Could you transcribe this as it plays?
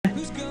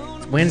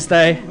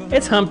Wednesday,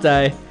 it's hump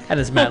day, and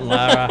it's Matt and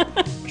Lara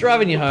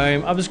driving you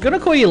home. I was going to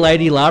call you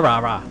Lady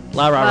Lara.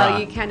 Well,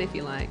 you can if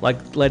you like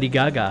Lady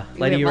Gaga.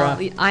 Lady well,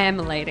 I am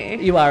a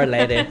lady. You are a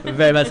lady.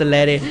 Very much a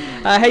lady.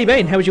 How you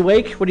been? How was your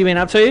week? What have you been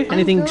up to?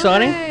 Anything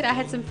exciting? I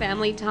had some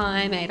family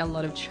time. I ate a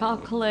lot of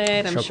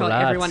chocolate. I'm sure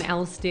everyone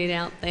else did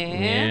out there.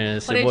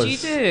 Yes, what did you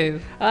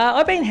do?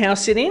 I've been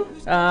house sitting.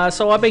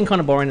 So I've been kind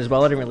of boring as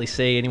well. I didn't really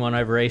see anyone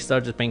over Easter.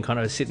 I've just been kind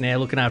of sitting there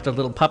looking after a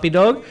little puppy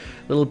dog,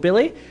 little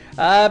Billy.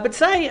 But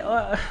today,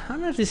 I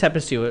don't know if this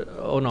happens to you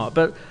or not,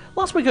 but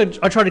last week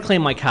I tried to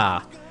clean my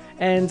car.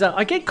 And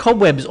I get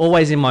cobwebs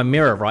always in my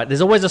mirror, right? There's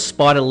always a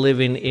spider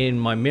living in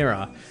my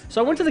mirror. So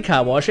I went to the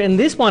car wash, and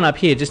this one up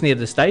here, just near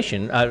the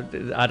station,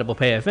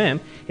 RPPFM,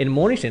 in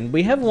Mornington,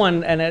 we have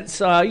one, and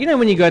it's, you know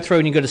when you go through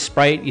and you got to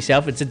spray it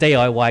yourself, it's a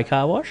DIY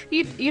car wash.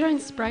 You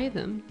don't spray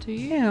them, do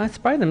you? Yeah, I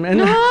spray them. And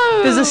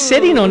there's a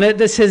setting on it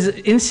that says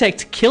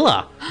insect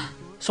killer.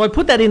 So I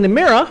put that in the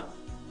mirror.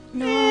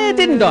 No. It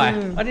didn't die.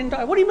 I didn't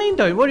die. What do you mean,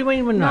 though? What do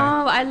you mean, no?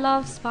 No, I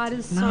love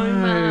spiders so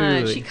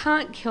much. You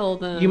can't kill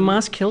them. You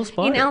must kill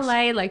spiders. In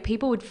LA, like,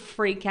 people would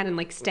freak out and,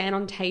 like, stand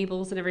on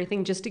tables and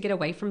everything just to get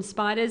away from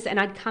spiders. And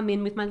I'd come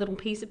in with my little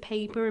piece of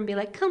paper and be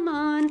like, come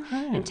on,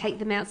 and take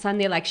them outside.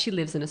 And they're like, she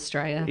lives in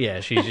Australia. Yeah,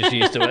 she's just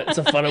used to it. It's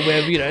a funnel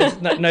web, you know,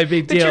 it's no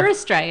big deal. But you're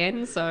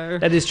Australian, so...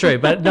 That is true.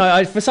 But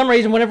no, for some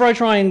reason, whenever I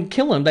try and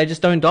kill them, they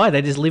just don't die.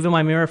 They just live in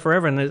my mirror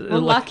forever. And well,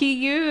 lucky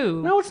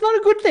you. No, it's not a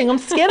good thing. I'm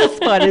scared of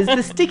spiders.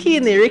 They're sticky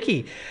and they're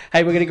icky.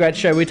 Hey, we've got a great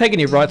show. We're taking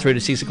you right through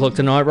to 6 o'clock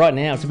tonight. Right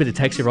now, it's a bit of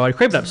Taxi Ride.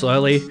 Creep it up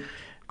slowly.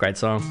 Great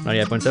song.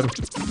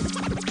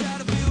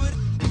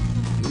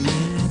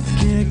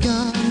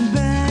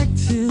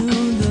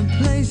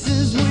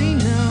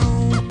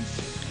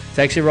 98.7.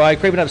 Taxi Ride,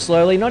 creeping up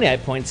slowly,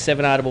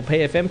 98.7 Audible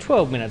PFM,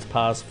 12 minutes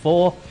past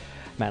 4.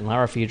 Matt and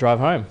Lara for your drive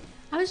home.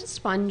 I was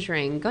just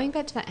wondering, going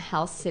back to that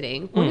house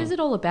sitting, what is it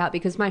all about?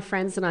 Because my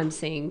friends that I'm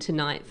seeing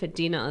tonight for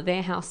dinner,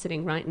 they're house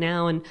sitting right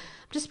now, and I'm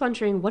just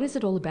wondering, what is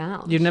it all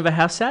about? You've never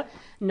house sat?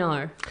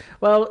 No.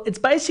 Well, it's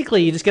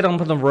basically you just get up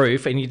on the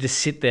roof and you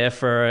just sit there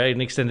for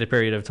an extended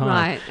period of time.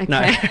 Right,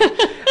 okay.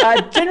 No.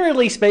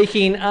 Generally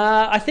speaking,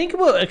 I think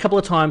a couple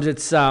of times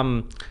it's...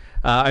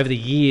 over the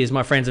years,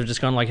 my friends have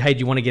just gone like, hey, do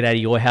you want to get out of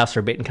your house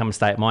for a bit and come and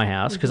stay at my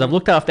house? Because I've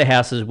looked after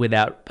houses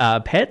without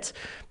pets.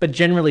 But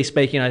generally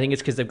speaking, I think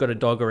it's because they've got a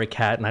dog or a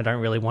cat and I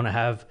don't really want to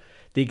have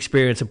the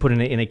experience of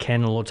putting it in a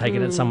kennel or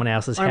taking it to someone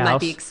else's house. Or it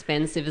might be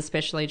expensive,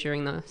 especially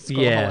during the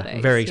school holidays.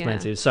 Yeah, very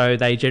expensive. So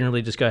they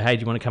generally just go, hey, do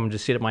you want to come and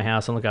just sit at my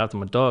house and look after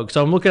my dog?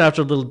 So I'm looking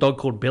after a little dog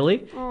called Billy.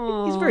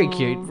 Aww. He's very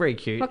cute, very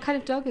cute. What kind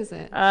of dog is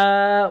it?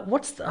 I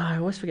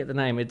always forget the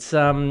name. It's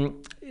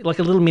like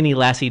a little mini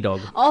Lassie dog.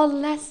 Oh,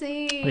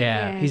 Lassie.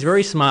 Yeah, yes. He's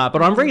very smart,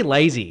 but I'm very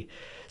lazy.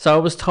 So I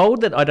was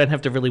told that I don't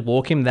have to really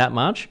walk him that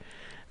much.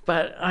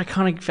 But I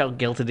kind of felt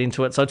guilted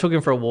into it. So I took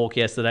him for a walk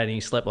yesterday and he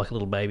slept like a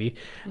little baby.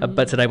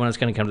 But today when I was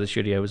going to come to the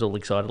studio, he was all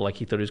excited like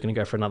he thought he was going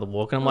to go for another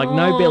walk. And I'm like,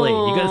 no, Billy,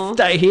 you got to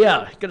stay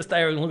here. You got to stay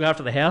here and look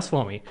after the house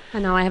for me. I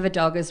know, I have a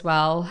dog as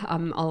well,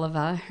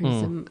 Oliver.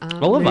 Who's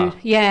Oliver?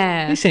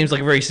 Yeah. He seems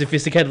like a very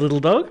sophisticated little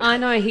dog. I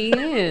know, he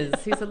is.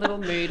 He's a little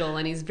moodle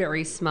and he's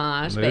very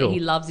smart. But he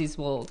loves his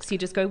walks. You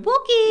just go,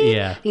 walkie.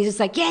 Yeah. He's just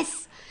like,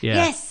 yes. Yeah.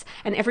 Yes.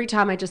 And every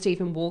time I just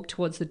even walk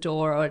towards the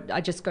door or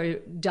I just go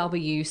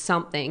W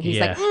something, he's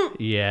like,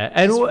 Yeah.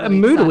 And really a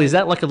Moodle, is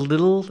that like a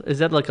little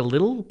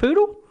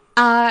poodle?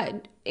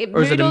 Or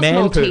is it a man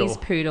Maltese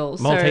poodle?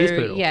 Maltese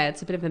poodle. Yeah,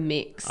 it's a bit of a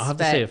mix. I'll have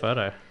to see a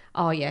photo.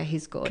 Oh, yeah,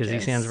 he's gorgeous. Because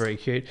he sounds very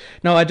cute.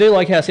 No, I do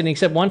like house sitting,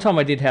 except one time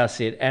I did house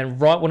sit, and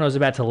right when I was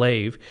about to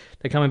leave,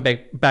 they're coming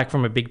back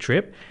from a big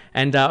trip,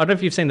 and I don't know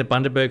if you've seen the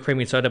Bundaberg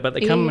creamy soda, but they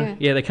come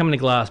in a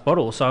glass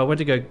bottle, so I went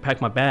to go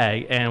pack my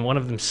bag, and one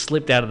of them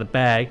slipped out of the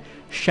bag,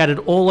 shattered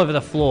all over the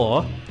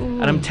floor,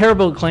 and I'm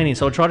terrible at cleaning,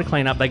 so I tried to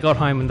clean up. They got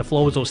home, and the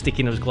floor was all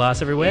sticky, and there was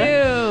glass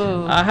everywhere.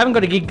 Ew. I haven't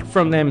got a gig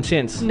from them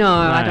since. No,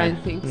 I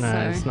don't think so.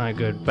 No, it's no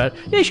good. But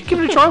yeah, you should give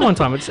it a try one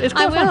time. It's quite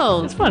fun. I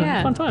will. It's fun.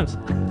 Yeah. Fun times.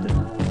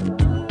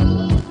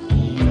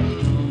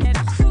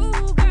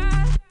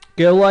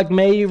 Girl Like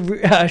Me,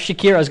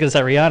 Shakira, I was going to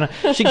say Rihanna.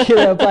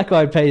 Shakira, Black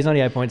Eyed Peas,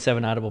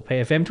 98.7 Audible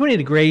PFM, 20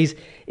 degrees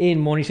in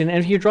Mornington.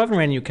 And if you're driving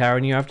around in your car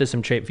and you're after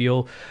some cheap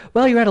fuel,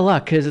 well, you're out of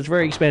luck because it's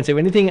very expensive.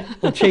 Anything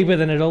cheaper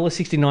than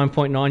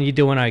 $1.69.9, you're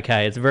doing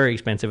okay. It's very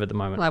expensive at the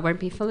moment. Well, I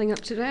won't be filling up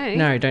today.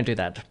 No, don't do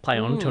that. Play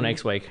on until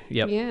next week.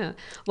 Yep. Yeah.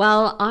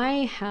 Well,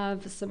 I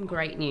have some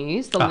great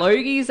news. The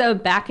Logies are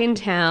back in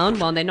town.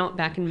 Well, they're not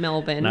back in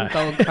Melbourne,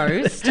 Gold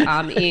Coast,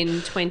 in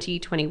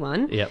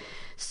 2021. Yep.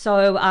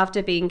 So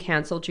after being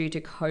cancelled due to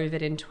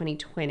COVID in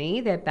 2020,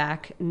 they're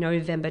back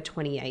November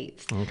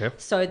 28th. Okay.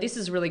 So this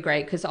is really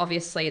great because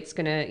obviously it's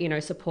going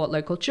to, support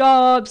local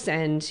jobs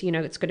and,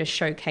 it's going to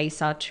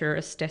showcase our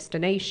tourist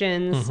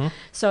destinations.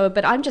 So,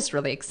 but I'm just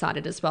really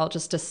excited as well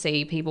just to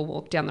see people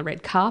walk down the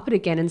red carpet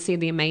again and see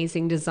the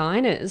amazing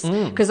designers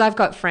because I've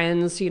got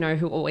friends,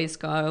 who always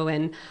go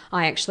and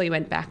I actually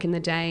went back in the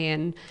day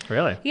and...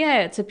 Really? Yeah,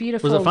 it's a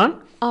beautiful... Was it fun?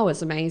 Oh, it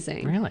was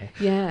amazing. Really?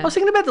 Yeah. I was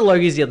thinking about the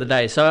Logies the other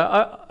day. So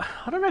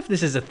I don't know if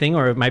this is a thing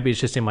or maybe it's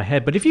just in my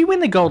head, but if you win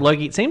the Gold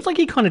Logie, it seems like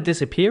you kind of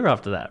disappear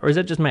after that. Or is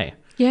that just me?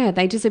 Yeah,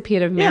 they disappear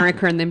to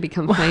America and then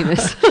become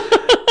famous.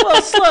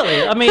 Well,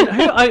 slightly. I mean,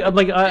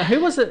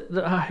 who was it?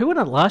 Who won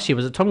it last year?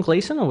 Was it Tom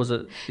Gleeson or was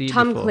it the year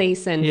Tom before?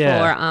 Gleeson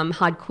Yeah. for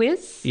Hard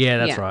Quiz. Yeah,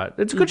 that's right.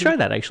 It's a good show,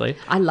 that, actually.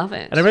 I love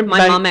it. And I remember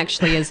My mum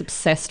actually is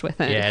obsessed with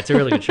it. Yeah, it's a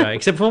really good show.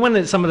 Except for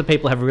when some of the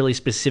people have really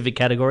specific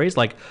categories,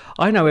 like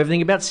I know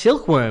everything about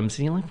silkworms,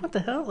 and you're like, what the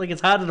hell? Like,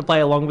 it's harder to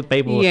play along with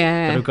people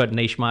that have got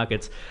niche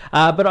markets.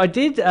 But I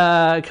did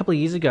a couple of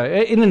years ago,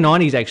 in the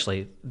 90s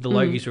actually, the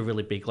Logies were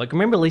really big. Like,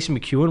 remember Lisa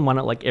McEwen won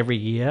it like every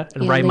year,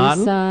 and Ray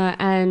Martin.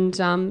 And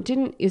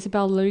didn't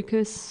Isabel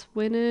Lucas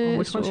win it?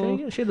 Which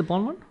one? She had the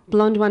blonde one.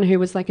 Blonde one who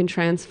was like in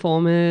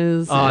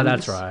Transformers. Oh,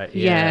 that's right.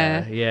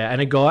 Yeah.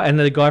 And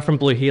the guy from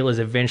Blue Heelers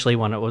eventually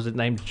won it. Was it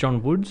named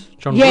John Woods?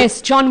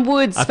 John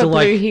Woods for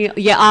Blue Heel.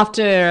 Yeah,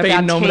 after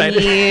about 10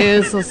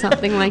 years or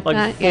something like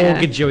that. Four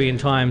gajillion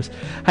times.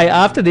 Hey,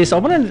 after this, I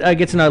want to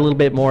get to know a little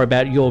bit more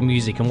about your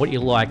music and what you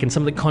like and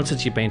some of the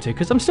concerts you've been to,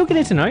 because I'm still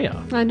getting to know you.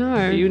 I know.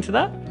 Are you into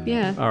that?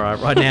 Yeah. All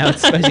right now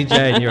it's Spacey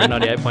J and you're at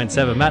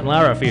 98.7. Matt and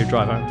Lara for your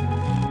drive home.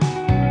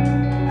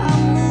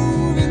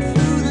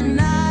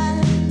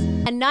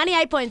 And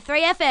 98.3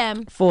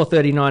 FM.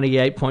 4:30,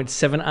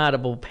 98.7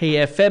 Audible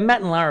PFM.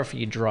 Matt and Lara for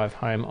your drive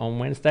home on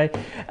Wednesday.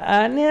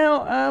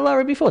 Now,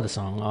 Lara, before the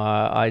song,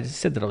 I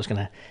said that I was going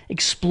to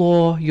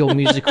explore your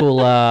musical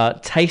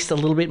taste a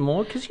little bit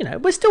more because, you know,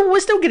 we're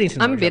still getting to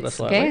know I'm a each bit other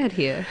slightly. scared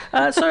here.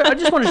 So I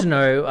just wanted to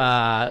know,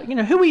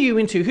 who are you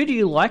into? Who do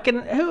you like?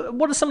 And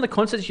what are some of the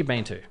concerts you've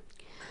been to?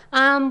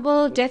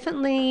 Well,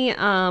 definitely.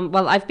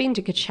 I've been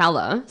to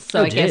Coachella,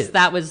 so I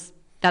guess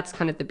that's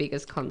kind of the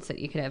biggest concert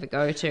you could ever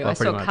go to. I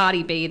saw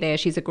Cardi B there.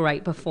 She's a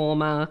great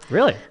performer.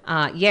 Really?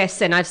 Yes,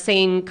 and I've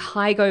seen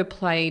Kygo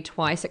play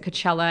twice at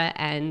Coachella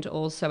and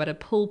also at a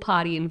pool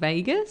party in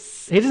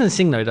Vegas. He doesn't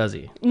sing though, does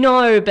he?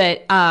 No,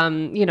 but,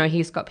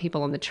 he's got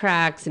people on the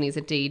tracks and he's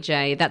a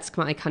DJ. That's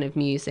my kind of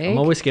music. I'm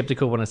always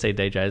skeptical when I see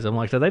DJs. I'm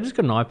like, did they just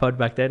got an iPod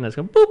back then and it's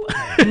gone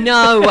boop?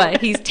 No,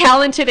 he's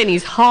talented and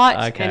he's hot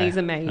and he's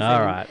amazing.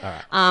 All right.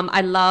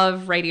 I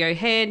love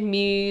Radiohead,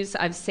 Muse.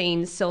 I've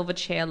seen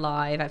Silverchair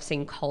live. I've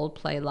seen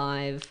Coldplay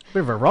live.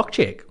 Bit of a rock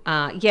chick.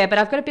 Yeah, but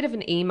I've got a bit of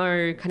an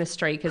emo kind of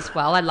streak as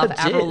well. I love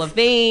Avril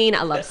Lavigne.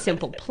 I love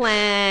Simple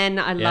Plan.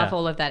 I love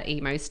all of that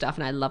emo stuff,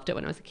 and I loved it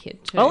when I was a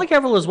kid too. I like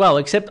Avril as well,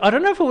 except I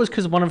don't know if it was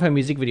because of one of her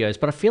music videos,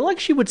 but I feel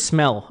like she would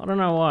smell. I don't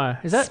know why.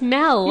 Is that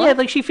smell? Yeah,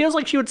 like she feels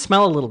like she would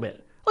smell a little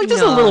bit. Like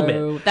just a little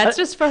bit. That's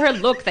just for her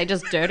look. They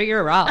just dirty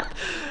her up.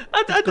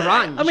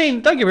 Grunge. I mean,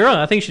 don't get me wrong.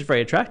 I think she's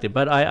very attractive,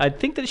 but I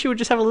think that she would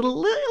just have a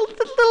little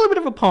bit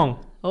of a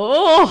pong.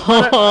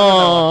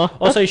 Oh.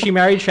 Also, she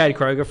married Chad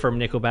Kroeger from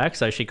Nickelback,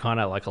 so she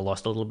kind of like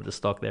lost a little bit of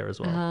stock there as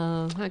well.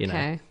 Oh, okay. You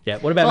know? Yeah.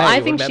 What about? Well,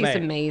 Maggie? I think she's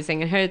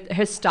amazing, and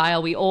her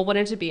style. We all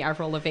wanted to be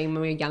Avril Lavigne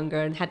when we were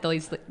younger, and had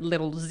these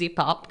little zip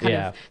up kind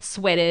of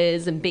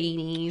sweaters and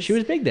beanies. She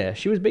was big there.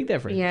 For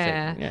a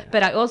second.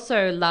 But I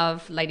also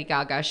love Lady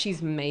Gaga.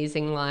 She's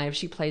amazing live.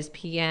 She plays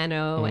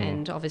piano,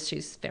 and obviously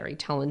she's very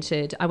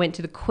talented. I went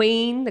to the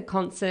Queen, the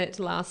concert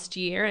last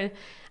year.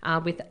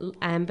 With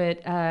Adam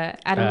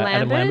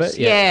Lambert.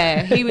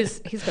 Yeah. He's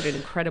got an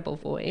incredible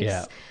voice.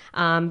 Yeah.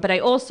 But I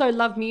also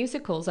love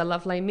musicals. I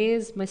love Les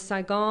Mis, Miss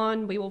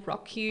Saigon, We Will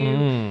Rock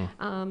You.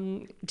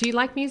 Do you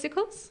like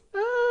musicals?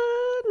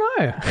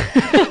 No.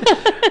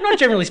 Not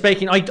generally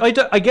speaking. I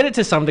get it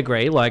to some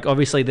degree. Like,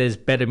 obviously, there's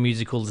better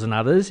musicals than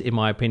others, in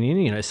my opinion.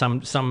 You know,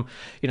 some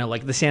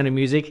like The Sound of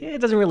Music,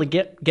 it doesn't really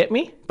get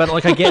me. But,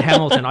 like, I get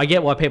Hamilton. I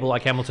get why people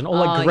like Hamilton. Or,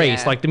 like,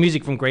 Grease. Yeah. Like, the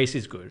music from Grease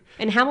is good.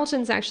 And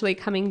Hamilton's actually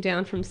coming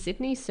down from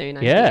Sydney soon,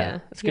 I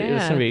hear. It's going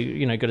to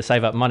be, got to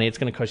save up money. It's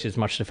going to cost you as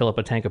much to fill up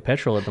a tank of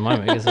petrol at the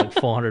moment. It's like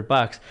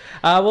 $400.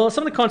 Well,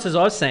 some of the concerts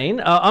I've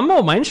seen, I'm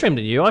more mainstream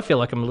than you. I feel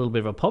like I'm a little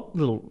bit of a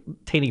little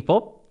teeny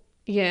pop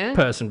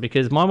person,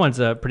 because my one's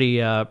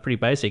pretty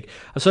basic.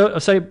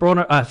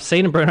 I've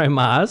seen Bruno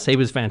Mars. He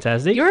was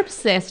fantastic. You're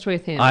obsessed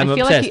with him. I'm I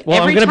feel obsessed.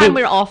 like every time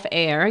we're off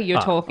air,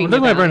 you're talking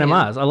about Bruno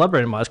Mars. I love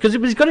Bruno Mars because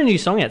he's got a new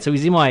song out, so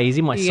he's in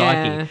my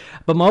psyche.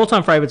 But my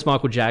all-time favorite's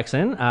Michael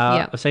Jackson.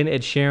 I've seen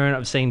Ed Sheeran.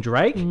 I've seen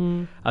Drake.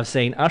 I've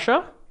seen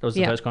Usher. That was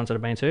the first concert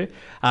I've been to.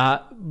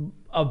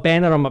 A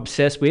band that I'm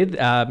obsessed with,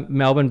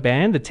 Melbourne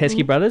band, the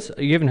Teskey Brothers.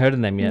 You haven't heard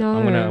of them yet. No.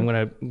 I'm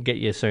gonna get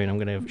you soon. I'm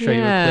gonna show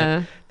you a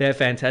clip. They're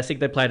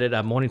fantastic. They played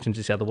at Mornington's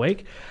this other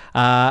week,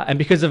 and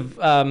because of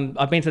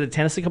I've been to the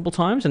tennis a couple of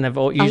times, and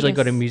they've usually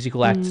got a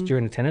musical act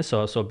during the tennis.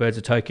 So I saw Birds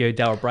of Tokyo,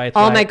 Daryl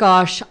Braithwaite. Oh my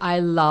gosh, I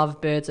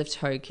love Birds of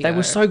Tokyo. They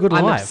were so good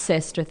live. I'm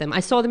obsessed with them. I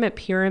saw them at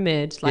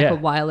Pyramid a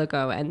while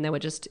ago, and they were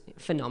just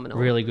phenomenal.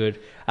 Really good.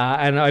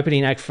 And the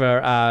opening act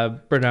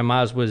for Bruno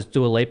Mars was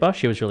Dua Lipa.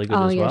 She was really good as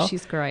well. Oh yeah,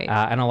 she's great.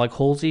 And I like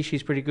Halsey.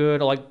 She's pretty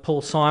good. I like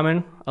Paul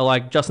Simon. I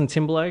like Justin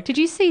Timberlake. Did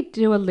you see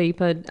Dua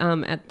Lipa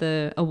at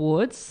the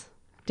awards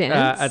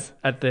dance?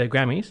 At the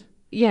Grammys?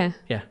 Yeah.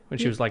 Yeah, when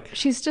she was like...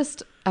 She's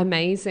just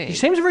amazing. She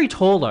seems very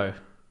tall, though.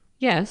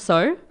 Yeah,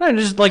 so? No,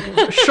 just like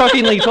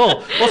shockingly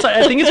tall. Also,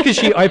 I think it's because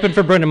she opened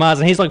for Bruno Mars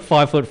and he's like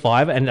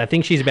 5'5", and I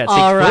think she's about 6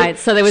 All foot. right,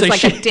 so there was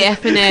like she- a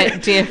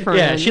definite difference.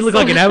 Yeah, she looked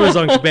like an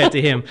Amazon compared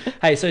to him.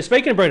 Hey, so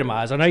speaking of Bruno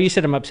Mars, I know you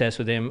said I'm obsessed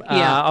with him.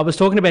 Yeah. I was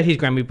talking about his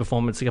Grammy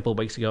performance a couple of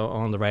weeks ago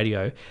on the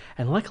radio,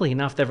 and luckily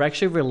enough, they've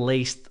actually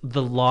released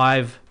the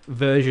live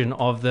version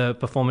of the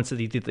performance that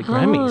he did at the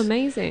Grammys. Oh,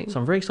 amazing. So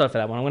I'm very excited for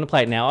that one. I'm going to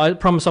play it now. I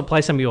promise I'll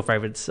play some of your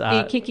favourites. Are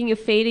you kicking your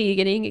feet? Are you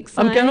getting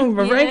excited? I'm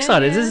very Yeah,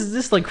 excited. yeah. This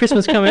is like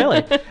Christmas come early.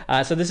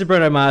 So this is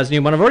Bruno Mars'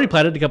 new one. I've already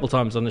played it a couple of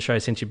times on the show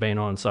since you've been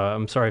on, so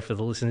I'm sorry for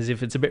the listeners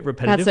if it's a bit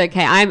repetitive. That's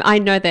okay. I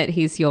know that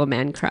he's your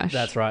man crush.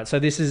 That's right. So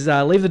this is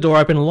Leave the Door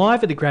Open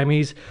live at the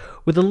Grammys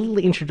with a little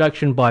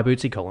introduction by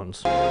Bootsy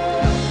Collins.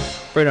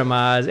 Bruno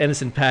Mars,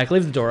 Anderson .Paak,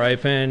 Leave the Door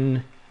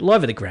Open,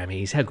 live at the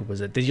Grammys. How good was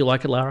it? Did you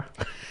like it, Lara?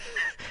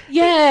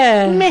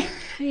 Yeah. Meh.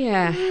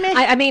 Yeah.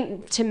 I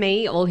mean, to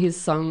me, all his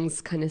songs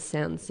kind of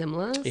sound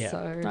similar. Yeah,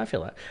 So I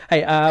feel that.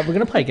 Hey, we're going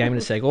to play a game in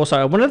a sec. Also,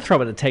 I wanted to throw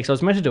out a text. I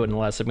was meant to do it in the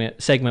last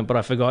segment, but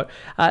I forgot.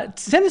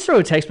 Send us through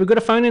a text. We've got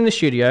a phone in the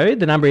studio.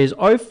 The number is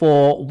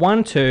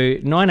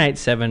 0412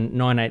 987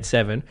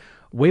 987.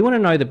 We want to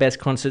know the best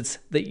concerts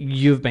that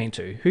you've been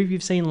to. Who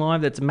you've seen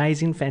live that's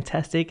amazing,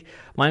 fantastic.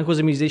 My uncle's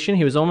a musician.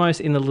 He was almost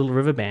in the Little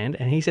River Band,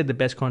 and he said the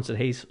best concert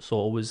he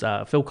saw was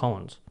Phil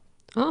Collins.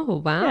 Oh,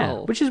 wow. Yeah,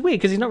 which is weird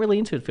because he's not really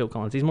into Phil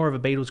Collins. He's more of a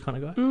Beatles kind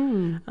of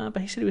guy.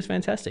 But he said he was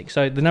fantastic.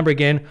 So the number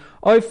again,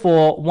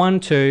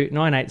 0412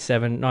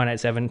 987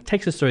 987.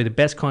 Text us through the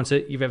best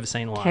concert you've ever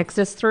seen live. Text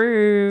us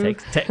through.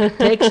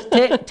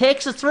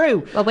 Text us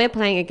through. Well, we're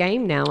playing a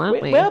game now,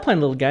 aren't we? We are playing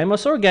a little game. I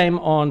saw a game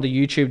on the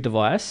YouTube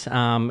device,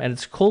 and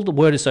it's called the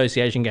word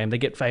association game. They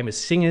get famous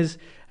singers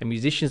and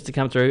musicians to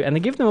come through, and they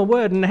give them a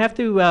word, and they have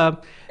to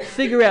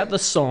figure out the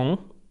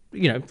song.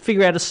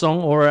 Figure out a song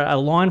or a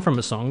line from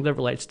a song that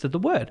relates to the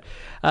word.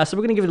 So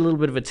we're going to give it a little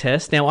bit of a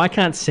test. Now, I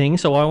can't sing,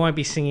 so I won't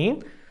be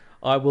singing.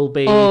 I will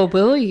be... Or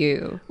will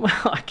you? Well,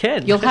 I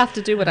can. You'll have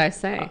to do what I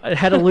say.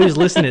 How to lose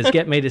listeners,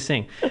 get me to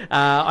sing.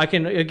 I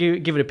can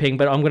give it a ping,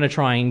 but I'm going to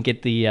try and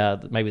get the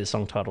maybe the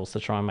song titles to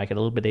try and make it a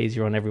little bit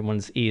easier on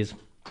everyone's ears.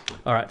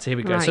 All right, so here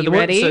we go. Right, so you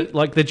ready? So,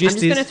 like the gist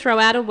I'm just going to throw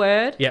out a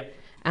word. Yep.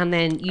 And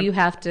then you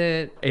have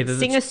to Either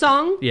sing that's- a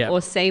song Yeah. or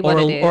say what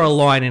it is. Or a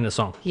line in a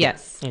song.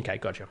 Yes. Okay,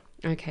 gotcha.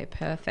 Okay,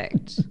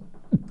 perfect.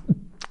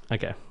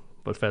 Okay,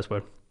 what's the first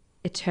word?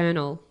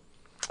 Eternal.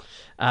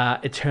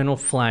 Eternal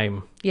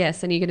Flame.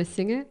 Yes, and you're going to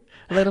sing it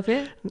a little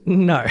bit?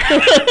 No.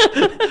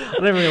 I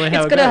don't really know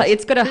how it goes.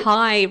 It's got a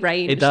high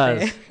range It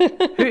does. there.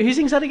 Who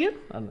sings that again?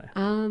 I don't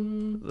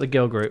know. The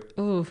girl group.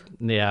 Ooh.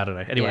 Yeah, I don't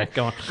know. Anyway, Yeah.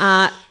 go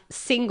on.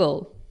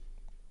 Single.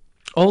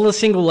 All the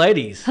single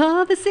ladies.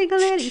 Oh, the single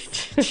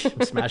ladies.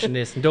 I'm smashing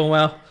this and doing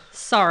well.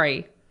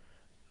 Sorry.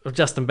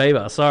 Justin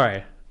Bieber,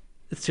 sorry.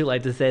 It's too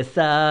late to say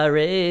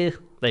sorry.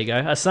 There you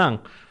go. I sung.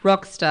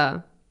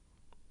 Rockstar.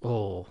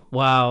 Oh,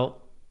 wow.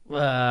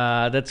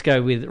 Let's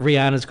go with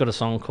Rihanna's got a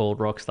song called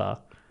Rockstar.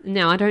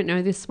 No, I don't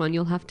know this one.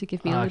 You'll have to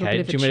give me a little bit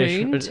of a do you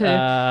want me tune.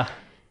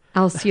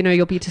 Else,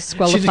 you'll be she just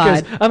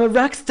disqualified. goes, I'm a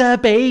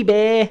rockstar,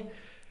 baby.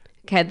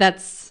 Okay,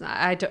 that's...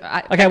 Okay,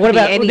 that what could be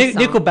about any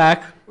song.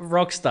 Nickelback,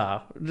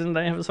 Rockstar? Didn't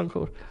they have a song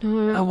called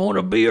I Want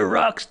to Be a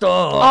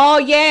Rockstar? Oh,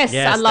 yes.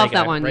 Yes, I love there you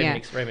that go. one, yeah.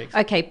 Remix.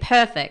 Okay,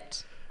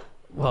 perfect.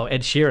 Well,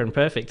 Ed Sheeran,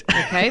 perfect.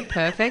 Okay,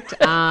 perfect.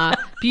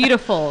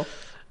 Beautiful.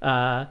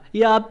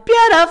 You're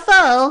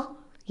beautiful.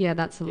 Yeah,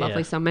 that's a lovely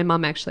Yeah. song. My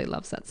mum actually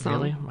loves that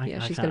song. Really? Yeah,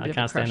 she's I got a bit of a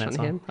can't stand crush that on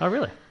song. him. Oh,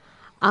 really?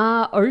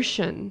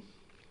 Ocean.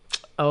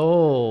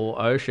 Oh,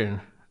 Ocean.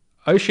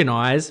 Ocean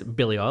Eyes,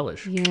 Billie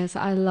Eilish. Yes,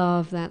 I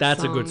love that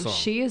That's a song. good song.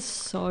 She is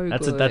so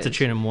That's good. a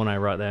tune of Morno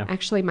right there.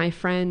 Actually, my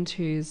friend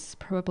who's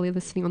probably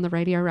listening on the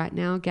radio right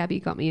now,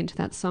 Gabby, got me into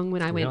that song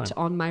when I went Really?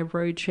 on my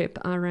road trip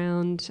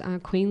around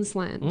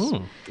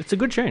Queensland. It's a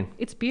good tune.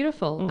 It's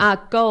beautiful.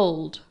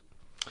 Gold.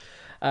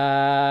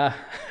 I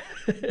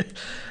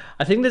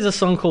think there's a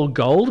song called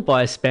Gold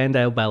by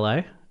Spandau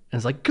Ballet. And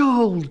it's like,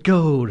 gold,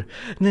 gold.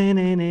 Na,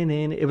 na, na,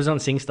 na, na. It was on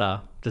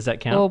SingStar. Does that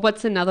count? Or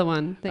what's another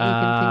one that you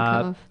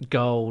can think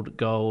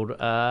Gold.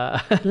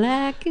 of?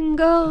 Black and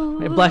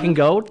gold. Black and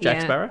Gold, Jack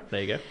Yeah. Sparrow.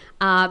 There you go.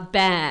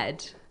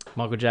 Bad.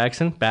 Michael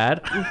Jackson,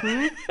 Bad.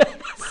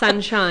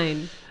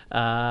 Sunshine.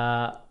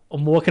 I'm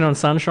Walking on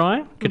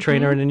Sunshine,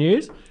 Katrina in the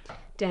News.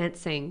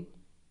 Dancing.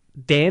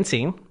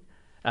 Dancing.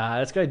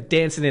 Let's go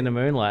Dancing in the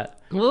Moonlight.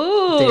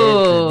 Ooh.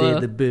 Dancing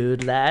in the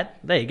moonlight.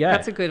 There you go.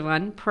 That's a good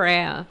one.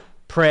 Prayer.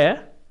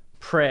 Prayer.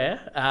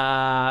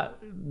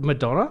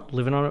 Madonna,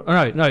 Living on a...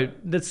 Oh, no,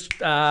 that's...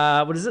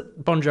 what is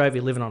it? Bon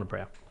Jovi, Living on a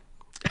Prayer.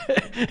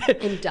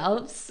 And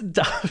doves.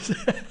 Doves.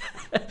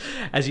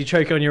 As you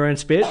choke on your own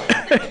spit.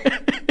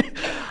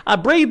 I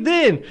breathed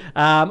in.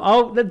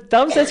 The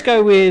Doves, let's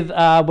go with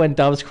When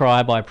Doves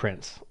Cry by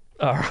Prince.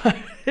 All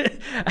right.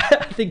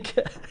 I think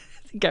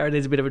Garrett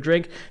needs a bit of a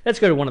drink. Let's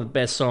go to one of the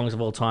best songs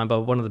of all time by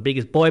one of the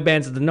biggest boy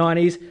bands of the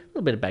 90s. A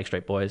little bit of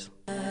Backstreet Boys.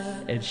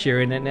 Ed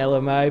Sheeran and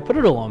LMA. Put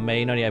it all on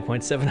me,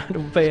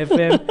 98.7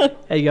 BFM.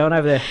 How you going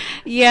over there?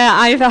 Yeah,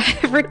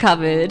 I've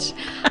recovered.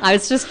 I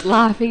was just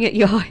laughing at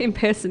your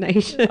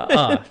impersonation.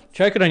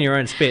 Choke it on your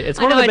own spit. It's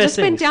I one know, of the I best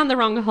just went things. down the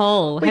wrong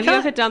hole. Have you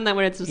can't- ever done that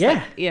when it's just Yeah.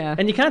 like, yeah.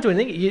 And you can't do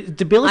anything. You're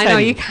debilitating. I know,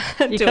 you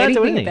can't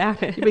do anything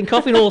about it. You've been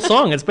coughing all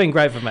song. It's been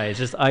great for me. It's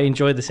just, I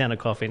enjoy the sound of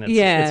coughing.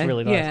 It's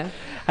really nice. yeah.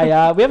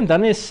 Hey, we haven't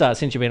done this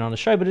since you've been on the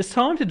show, but it's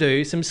time to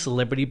do some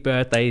celebrity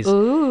birthdays.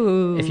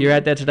 Ooh. If you're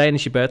out there today and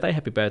it's your birthday,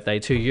 happy birthday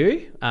to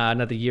you.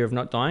 Another year of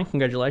not dying.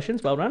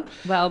 Congratulations. Well done.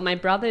 Well, my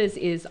brother's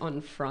is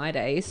on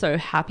Friday, so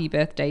happy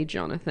birthday,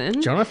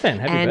 Jonathan. Jonathan,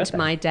 happy birthday. And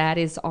my dad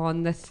is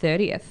on the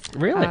 30th.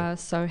 Really?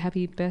 So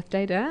happy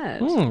birthday,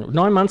 Dad.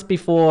 9 months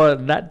before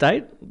that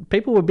date,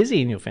 people were busy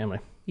in your family.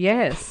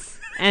 Yes.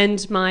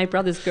 And my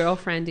brother's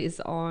girlfriend is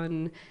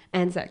on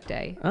Anzac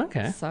Day.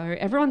 Okay. So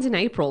everyone's in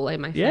April in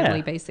my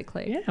family,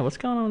 basically. Yeah, what's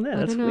going on there? I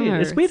That's don't weird. know.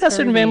 It's weird It's how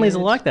certain very families are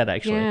weird. like that,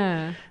 actually.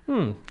 Yeah.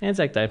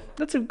 Anzac Day.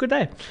 That's a good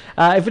day.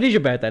 If it is your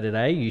birthday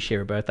today, you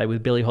share a birthday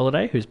with Billie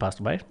Holiday, who's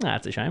passed away.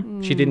 That's a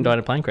shame. She didn't die in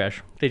a plane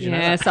crash. Did you know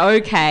Yes, that?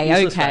 okay.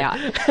 Useless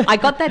I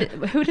got that.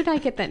 Who did I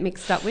get that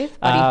mixed up with?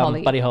 Buddy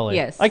Holly. Buddy Holly.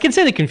 Yes. I can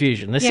see the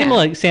confusion. They're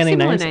similar sounding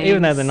Similar names,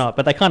 even though names. they're not,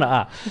 but they kind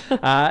of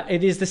are.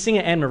 It is the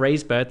singer Anne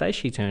Marie's birthday.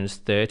 She turns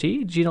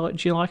 30. Do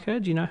you like her?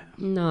 Do you know her?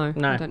 No,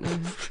 No. I don't know.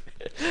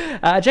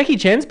 Jackie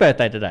Chan's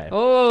birthday today.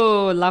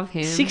 Oh, love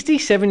him.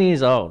 67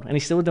 years old, and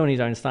he's still doing his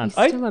own stunts.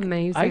 He's still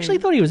amazing. I actually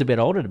thought he was a bit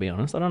older, to be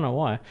honest. I don't know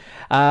why.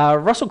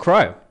 Russell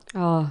Crowe,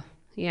 Oh,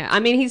 yeah. I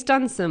mean, he's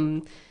done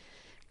some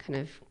kind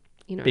of,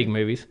 big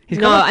movies. He's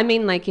No, got a- I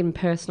mean, like in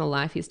personal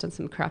life, he's done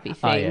some crappy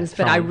Oh, yeah, things,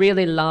 but I Tron.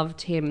 really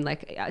loved him.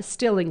 Like,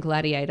 still in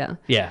Gladiator.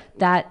 yeah.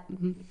 That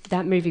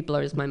movie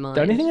blows my mind.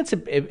 The only thing that's a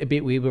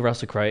bit weird with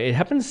Russell Crowe, it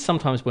happens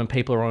sometimes when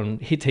people are on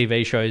hit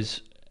TV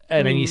shows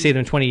and then you see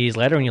them 20 years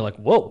later and you're like,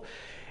 whoa.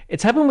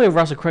 It's happened with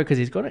Russell Crowe because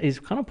he's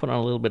kind of put on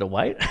a little bit of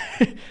weight,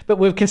 but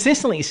we've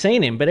consistently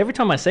seen him. But every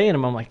time I see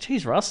him, I'm like,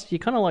 geez, Russ, you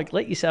kind of like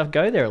let yourself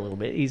go there a little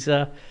bit. He's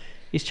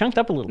chunked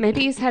up a little bit.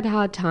 Maybe he's had a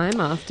hard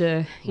time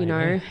after,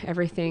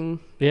 everything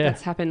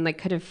that's happened. Like,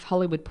 kind of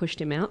Hollywood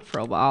pushed him out for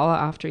a while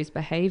after his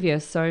behaviour,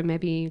 so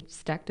maybe he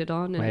stacked it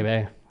on. And Maybe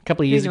a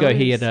couple of years Who ago,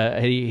 he knows?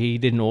 had he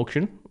did an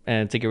auction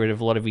and to get rid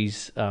of a lot of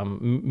his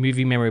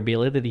movie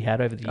memorabilia that he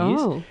had over the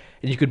years. Oh.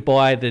 And you could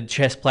buy the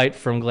chest plate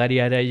from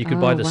Gladiator. You could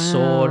buy the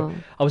sword. wow.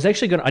 I was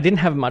actually I didn't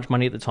have much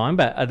money at the time,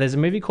 but there's a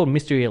movie called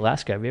Mystery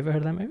Alaska. Have you ever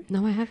heard of that movie?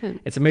 No, I haven't.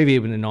 It's a movie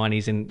in the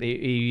 90s, and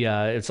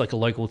it's like a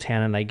local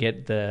town, and they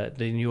get the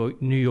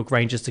New York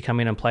Rangers to come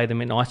in and play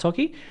them in ice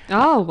hockey.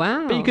 Oh,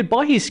 wow. But you could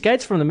buy his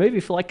skates from the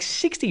movie for like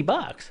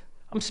 $60.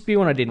 I'm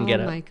spewing I didn't get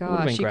it. Oh, my It would've been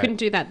gosh. You great. couldn't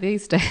do that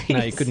these days.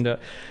 No, you couldn't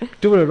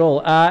do it at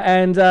all.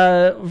 And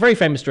very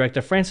famous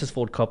director, Francis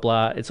Ford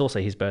Coppola. It's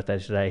also his birthday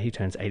today. He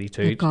turns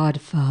 82. The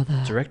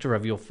Godfather. Director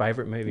of your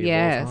favourite movie of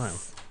all time,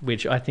 Yes.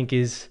 which I think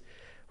is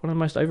one of the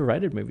most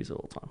overrated movies of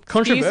all time.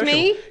 Excuse Controversial.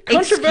 me?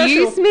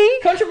 Controversial. Excuse me?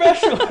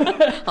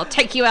 Controversial. I'll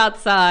take you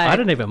outside. I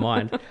don't even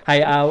mind.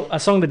 Hey, a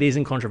song that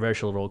isn't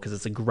controversial at all because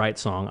it's a great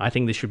song. I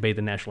think this should be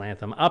the national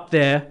anthem. Up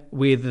there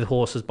with The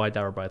Horses by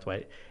Darryl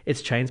Braithwaite.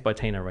 It's Chains by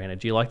Tina Arena.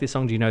 Do you like this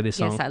song? Do you know this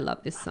song? Yes, I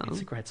love this song.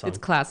 It's a great song. It's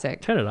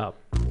classic. Turn it up.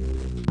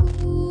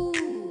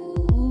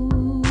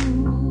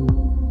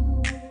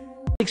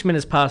 6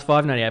 minutes past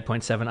 5,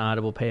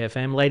 98.7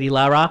 RPPFM. Lady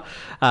Lara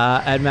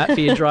and Matt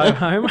for your drive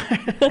home.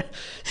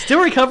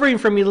 Still recovering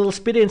from your little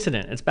spit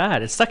incident. It's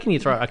bad. It's stuck in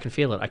your throat. I can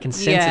feel it. I can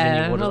sense it in Yeah,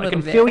 your a water. I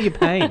can little bit. feel your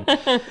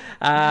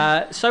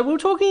pain. So we were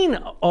talking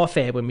off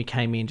air when we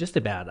came in just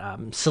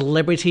about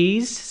celebrity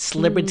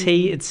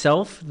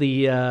itself,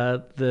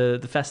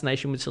 the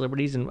fascination with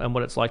celebrities and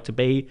what it's like to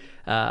be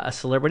a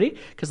celebrity.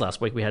 Because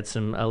last week we had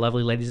some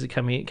lovely ladies that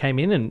came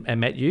in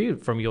and met you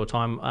from your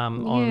time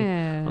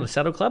on the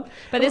Saddle Club.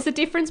 But there's a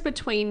difference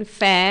between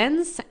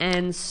fans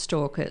and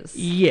stalkers.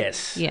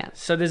 Yes. Yeah.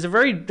 So there's a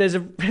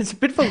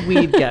bit of a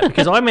weird gap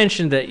because I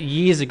mentioned that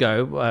years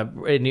ago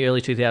in the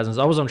early 2000s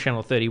I was on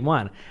Channel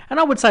 31 and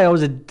I would say I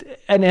was an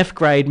F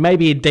grade,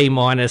 maybe a D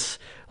minus.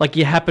 Like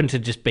you happened to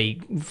just be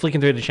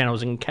flicking through the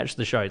channels and catch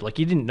the show. Like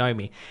you didn't know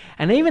me.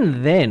 And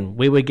even then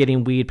we were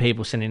getting weird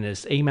people sending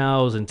us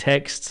emails and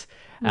texts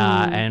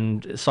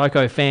and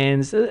psycho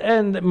fans,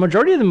 and the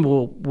majority of them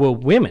were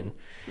women.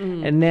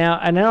 And now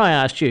I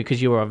asked you,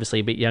 because you were obviously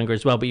a bit younger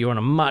as well, but you were on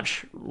a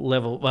much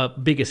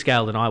bigger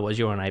scale than I was.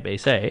 You were on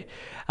ABC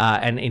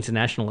and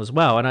international as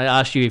well. And I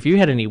asked you if you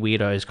had any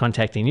weirdos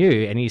contacting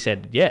you, and you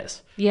said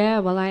yes. Yeah,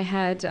 well, I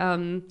had...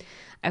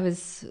 I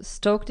was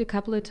stalked a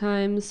couple of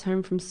times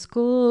home from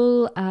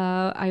school.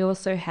 I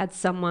also had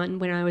someone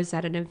when I was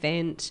at an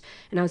event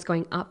and I was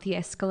going up the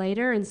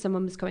escalator and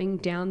someone was going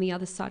down the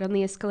other side on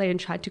the escalator and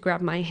tried to grab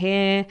my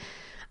hair.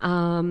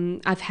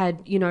 I've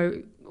had,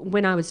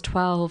 when I was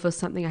 12 or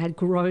something, I had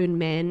grown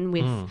men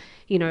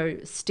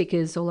with,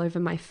 stickers all over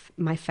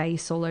my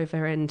face, all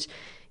over, and,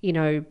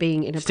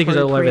 being inappropriate. Stickers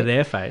all over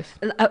their face.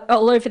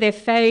 All over their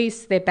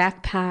face, their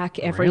backpack,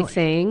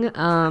 everything.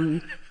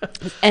 And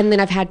then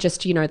I've had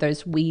just,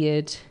 those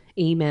weird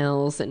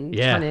emails and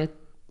trying to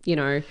you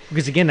know.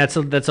 Because again, that's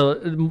a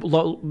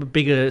lot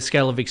bigger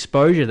scale of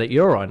exposure that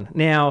you're on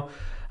now.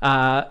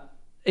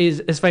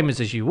 Is as famous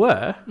as you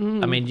were.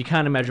 I mean, you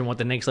can't imagine what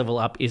the next level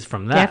up is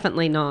from that.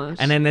 Definitely not.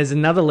 And then there's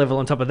another level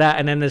on top of that,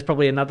 and then there's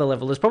probably another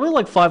level. There's probably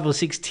like 5 or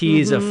 6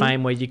 tiers of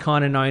fame where you're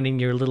kind of known in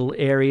your little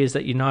areas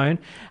that you're known,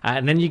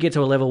 and then you get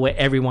to a level where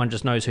everyone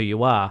just knows who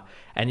you are,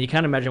 and you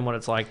can't imagine what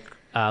it's like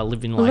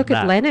living like Look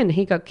that. at Lennon.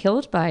 He got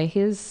killed by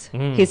his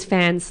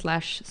fan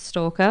 /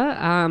 stalker.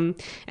 And,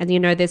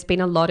 you know, there's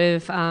been a lot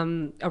of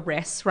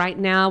arrests right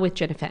now with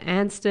Jennifer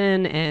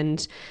Aniston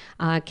and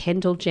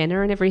Kendall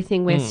Jenner and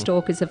everything, where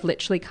stalkers have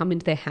literally come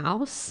into their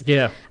house.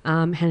 Yeah.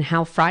 And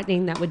how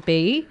frightening that would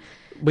be.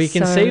 Well,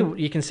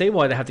 you can see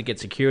why they have to get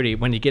security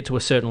when you get to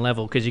a certain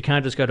level, because you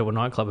can't just go to a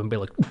nightclub and be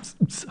like,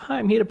 "Hi,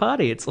 I'm here to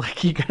party." It's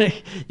like you're gonna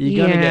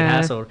get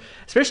hassled,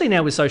 especially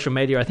now with social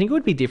media. I think it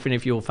would be different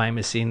if you were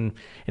famous in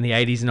the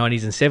 80s,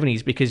 90s, and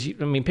 70s, because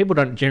people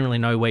don't generally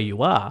know where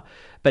you are.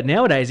 But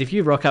nowadays, if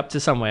you rock up to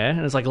somewhere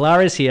and it's like,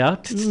 Lara's here,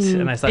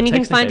 and they start And you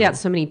can texting find people. out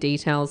so many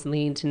details on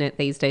the internet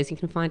these days. You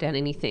can find out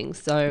anything.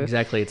 So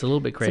Exactly, it's a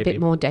little bit it's creepy. a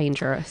bit more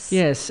dangerous.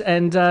 Yes,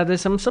 and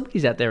there's some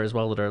celebrities out there as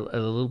well that are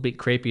a little bit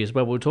creepy as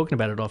well. We were talking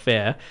about it off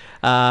air.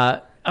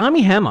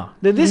 Armie Hammer.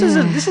 This is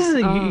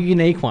a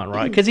unique one,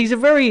 right? Because he's a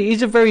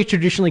very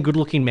traditionally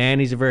good-looking man.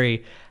 He's a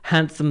very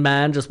handsome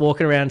man just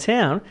walking around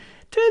town.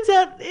 Turns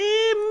out,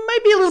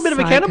 maybe a little bit of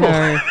a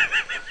cannibal.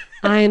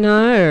 I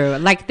know.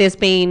 Like, there's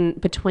been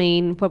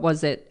between, what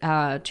was it,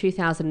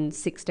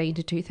 2016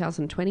 to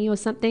 2020 or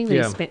something, that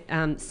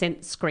he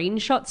sent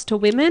screenshots to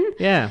women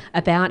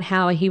about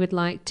how he would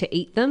like to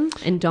eat them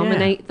and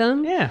dominate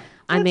them. Yeah.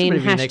 I mean,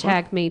 That's a bit of a unique one.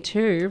 hashtag me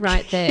too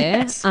right there.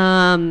 Yes.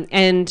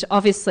 And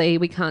obviously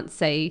we can't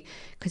say,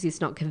 because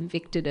he's not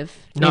convicted of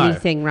No.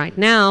 anything right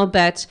now,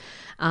 but,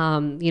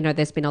 you know,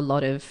 there's been a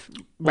lot of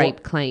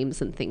rape claims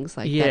and things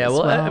like that as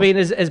well. I mean,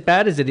 as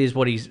bad as it is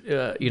what he's,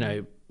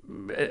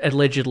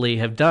 allegedly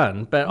have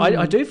done, but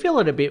I do feel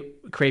it a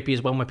bit creepy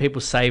as well when people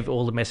save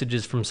all the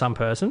messages from some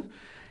person.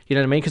 You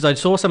know what I mean? Because I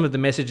saw some of the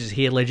messages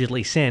he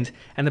allegedly sent,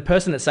 and the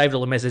person that saved all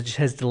the messages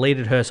has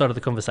deleted her side of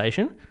the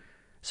conversation.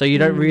 So you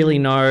don't really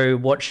know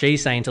what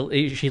she's saying.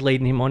 Is she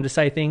leading him on to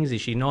say things?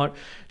 Is she not?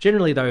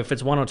 Generally, though, if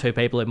it's 1 or 2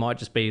 people, it might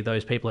just be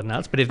those people are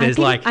nuts. But if there's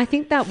I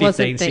think that 15,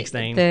 wasn't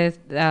 16...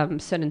 the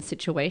certain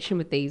situation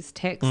with these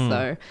texts,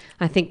 though.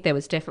 I think there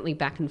was definitely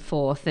back and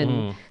forth,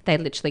 and they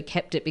literally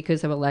kept it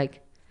because they were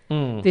like,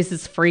 this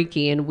is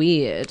freaky and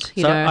weird.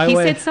 You know, he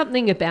said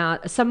something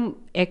about some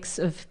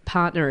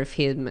partner of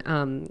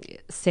him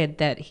said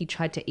that he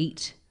tried to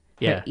eat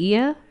her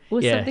ear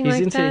or something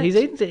like that.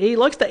 He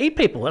likes to eat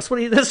people. That's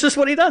just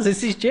what he does.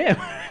 It's his jam.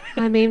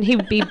 I mean, he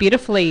would be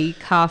beautifully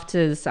cast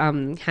as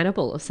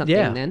Hannibal or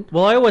something then.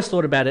 Well, I always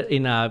thought about it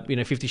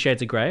in 50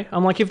 Shades of Grey.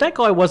 I'm like, if that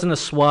guy wasn't a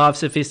suave,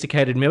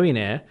 sophisticated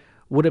millionaire,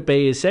 would it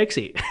be as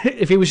sexy?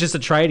 If he was just a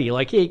tradie,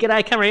 like, yeah,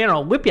 g'day, come here and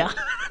I'll whip you.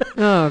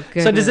 Oh,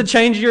 good. So does it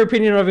change your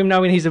opinion of him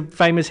knowing he's a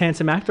famous,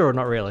 handsome actor or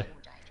not really?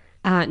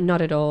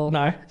 Not at all.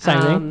 No,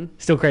 same thing.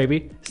 Still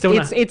creepy.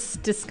 It's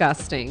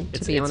disgusting,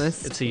 to be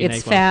honest. It's a unique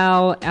It's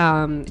foul,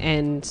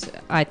 and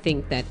I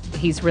think that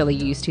he's really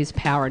used his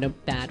power in a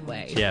bad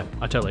way. Yeah,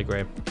 I totally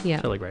agree. Yeah.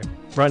 Totally agree.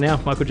 Right now,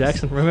 Michael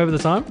Jackson. Remember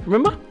the time?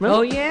 Remember?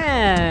 Oh,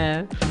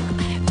 yeah.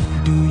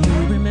 Do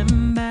you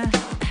remember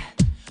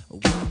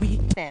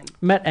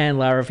Matt and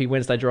Lara, for your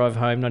Wednesday drive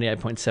home,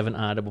 98.7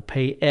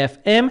 RPP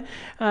FM.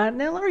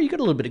 Now, Lara, you got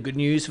a little bit of good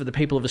news for the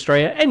people of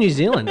Australia and New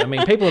Zealand. I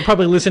mean, people are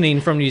probably listening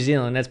from New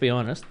Zealand, let's be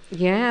honest.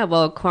 Yeah,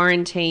 well,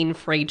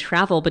 quarantine-free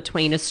travel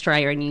between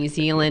Australia and New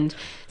Zealand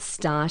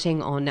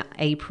starting on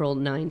April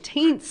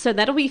 19th. So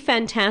that'll be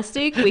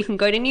fantastic. We can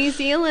go to New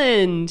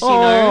Zealand, you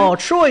know.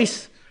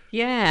 Choice.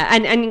 Yeah,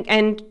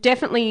 and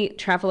definitely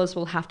travellers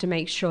will have to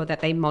make sure that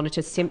they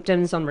monitor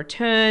symptoms on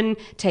return,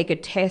 take a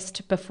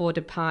test before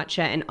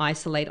departure, and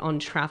isolate on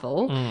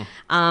travel.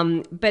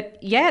 But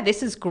yeah,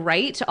 this is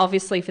great,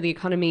 obviously, for the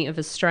economy of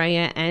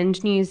Australia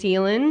and New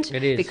Zealand.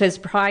 It is. Because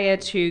prior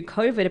to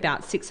COVID,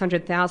 about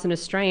 600,000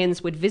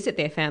 Australians would visit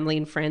their family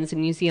and friends in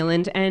New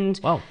Zealand.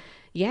 And Wow.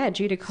 yeah,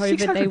 due to COVID,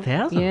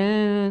 600,000?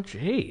 Yeah,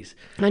 Jeez.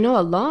 I know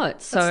a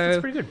lot. So That's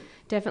pretty good.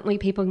 definitely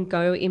people can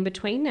go in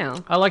between now.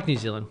 I like New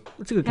Zealand.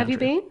 It's a good Have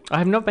country. you been?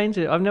 I've not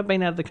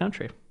been out of the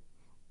country.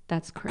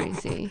 That's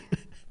crazy.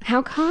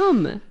 How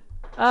come?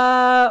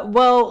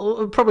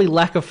 Well, probably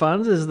lack of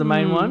funds is the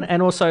main one,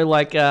 and also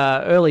like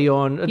early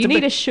on. You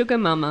need a sugar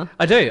mama.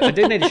 I do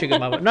need a sugar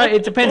mama. No,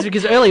 it depends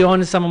because early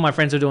on, some of my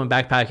friends were doing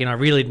backpacking. I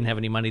really didn't have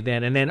any money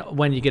then, and then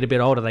when you get a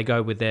bit older, they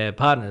go with their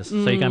partners.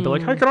 So you can't be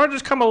like, "Hey, can I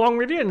just come along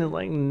with you?" And they're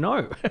like,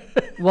 "No."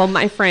 Well,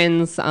 my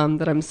friends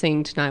that I'm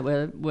seeing tonight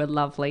were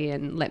lovely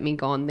and let me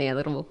go on their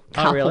little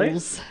couples. Oh, really?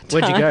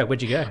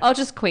 Where'd you go? Oh,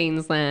 just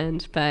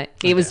Queensland, but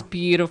it was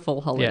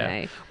beautiful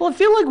holiday. Well, I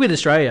feel like with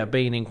Australia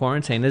being in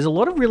quarantine, there's a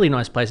lot of really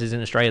nice places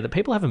in Australia that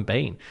people haven't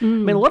been. I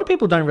mean, a lot of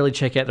people don't really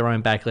check out their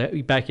own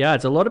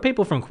backyards. A lot of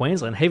people from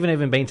Queensland haven't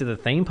even been to the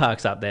theme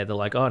parks up there. They're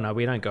like, oh, no,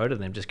 we don't go to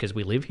them just because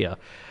we live here.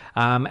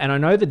 And I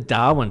know that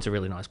Darwin's a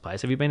really nice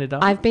place. Have you been to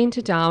Darwin? I've been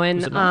to Darwin.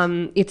 Is it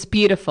nice? It's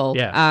beautiful.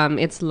 Yeah.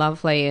 It's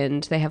lovely,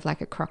 and they have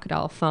like a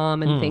crocodile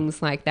farm and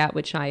things like that,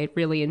 which I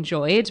really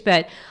enjoyed.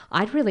 But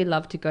I'd really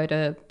love to go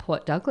to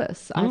Port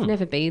Douglas. I've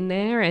never been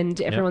there, and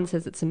everyone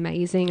says it's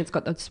amazing. It's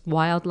got those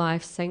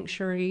wildlife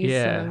sanctuaries.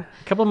 Yeah. So.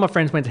 A couple of my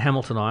friends went to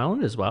Hamilton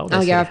Island as well. They Oh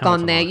said yeah, I've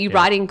gone Hamilton there. Island, You yeah.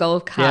 ride in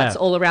golf carts Yeah.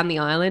 all around the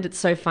island. It's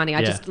so funny. I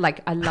Yeah. just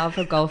I love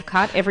a golf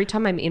cart. Every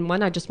time I'm in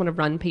one, I just want to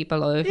run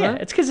people over. Yeah,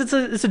 it's because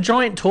it's a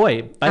giant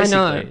toy, basically.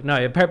 know.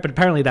 No, but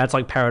apparently that's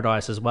like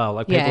paradise as well.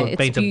 Like people Yeah, have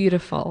been it's to,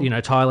 beautiful.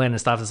 Thailand and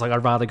stuff. It's like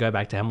I'd rather go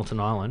back to Hamilton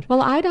Island.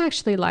 Well, I'd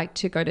actually like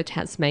to go to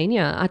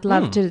Tasmania. I'd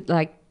love to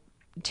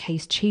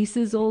taste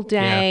cheeses all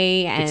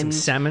day Get and some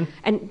salmon.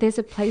 And there's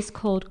a place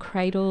called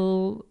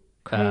Cradle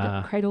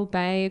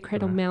Bay,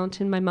 Cradle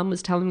Mountain. My mum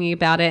was telling me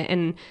about it,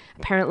 and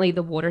apparently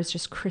the water is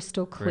just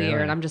crystal clear.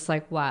 Really? And I'm just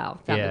like, wow,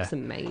 that looks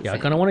amazing. Yeah, I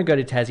kind of want to go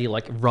to Tassie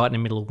like right in the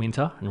middle of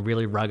winter and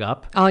really rug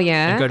up. Oh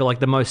yeah, And go to like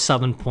the most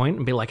southern point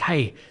and be like,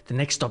 hey, the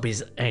next stop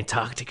is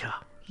Antarctica.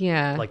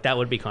 yeah. Like that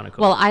would be kind of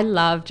cool. Well, I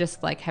love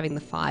just like having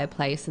the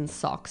fireplace and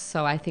socks.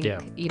 So I think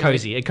yeah, you know,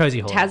 a cozy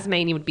hole.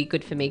 Tasmania would be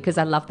good for me because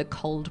I love the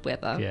cold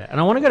weather. Yeah, and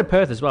I want to go to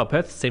Perth as well.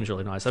 Perth seems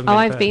really nice. Oh,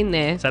 I've been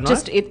there. Is that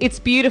Just nice? it's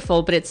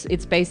beautiful, but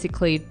it's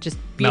basically just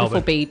beautiful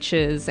Melbourne.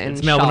 beaches and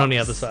It's Melbourne on the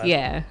shops. other side.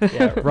 Yeah.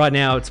 Yeah, right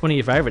now it's one of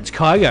your favourites,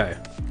 Kygo.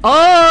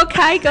 Oh,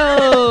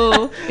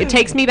 Kygo! It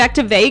takes me back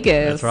to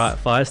Vegas. That's right,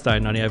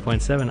 Firestone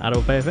 98.7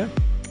 Adult PFM.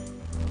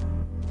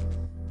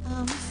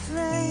 I'm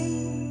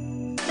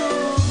afraid.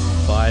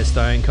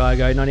 Firestone,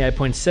 Kygo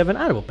 98.7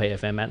 Adult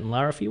PFM, Matt and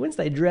Lara for your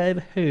Wednesday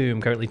drive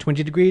home. Currently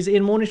 20 degrees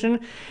in Mornington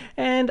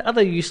and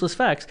other useless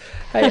facts.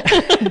 Hey,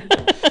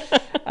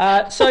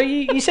 so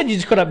you said you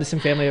just caught up with some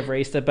family over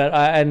Easter, but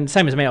and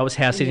same as me, I was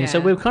house sitting. So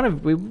Yeah.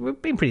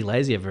 we've been pretty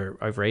lazy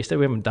over Easter.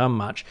 We haven't done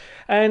much.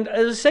 And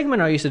as a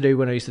segment I used to do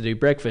when I used to do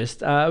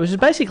breakfast, it was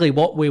just basically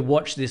what we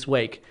watched this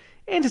week.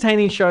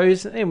 Entertaining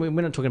shows, and we're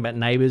not talking about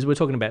Neighbours. We're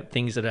talking about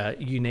things that are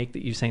unique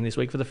that you've seen this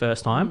week for the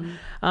first time.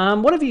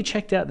 What have you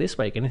checked out this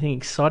week? Anything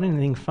exciting?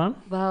 Anything fun?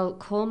 Well,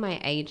 Call My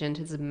Agent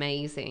is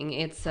amazing.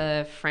 It's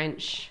a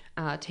French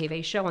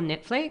TV show on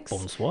Netflix.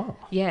 Bonsoir.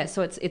 Yeah,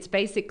 so it's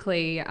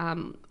basically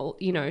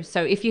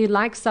so if you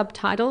like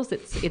subtitles,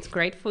 it's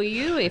great for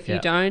you. If you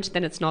Yeah. don't,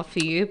 then it's not for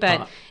you. But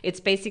Right. it's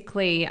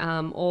basically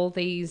all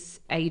these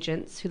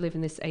agents who live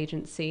in this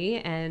agency,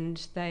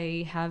 and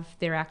they have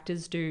their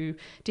actors do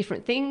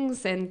different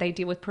things, and they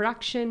deal with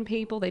production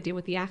people, they deal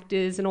with the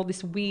actors, and all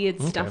this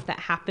weird stuff that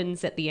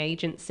happens at the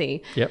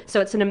agency. Yep.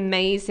 So it's an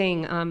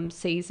amazing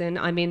season.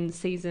 I'm in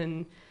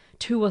season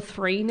 2 or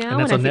 3 now, And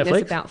that's I on think Netflix?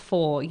 there's about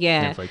 4.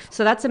 Yeah. Netflix.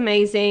 So that's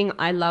amazing.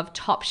 I love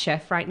Top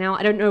Chef right now.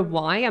 I don't know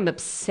why. I'm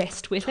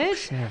obsessed with it.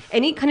 Chef.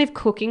 Any kind of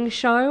cooking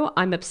show,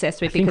 I'm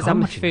obsessed with I think because I'm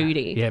a watching that.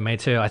 foodie. Yeah, me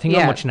too. I think I'm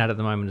Yeah. watching that at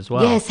the moment as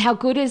well. Yes, how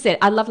good is it?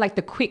 I love like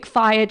the quick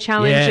fire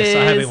challenges. Yes, I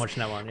have been watching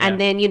that one, yeah. And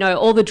then,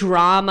 all the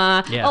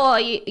drama. Yeah. Oh,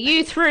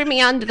 you threw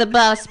me under the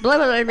bus, blah,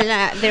 blah, blah,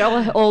 blah. They're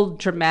all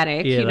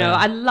dramatic, Yeah, they are.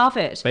 I love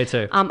it. Me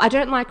too. I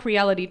don't like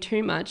reality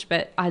too much,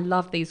 but I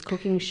love these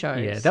cooking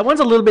shows. Yeah, that one's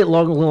a little bit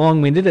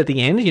long-winded at the end.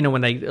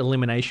 When they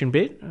elimination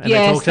bit. And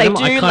Yes, talk to they them. I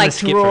do kinda like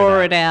skip through draw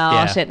that. it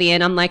out Yeah. at the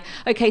end. I'm like,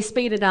 okay,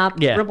 speed it up,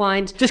 Yeah.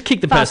 rewind, Just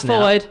kick the fast person out.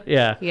 forward.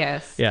 Yeah.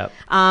 Yes. Yeah.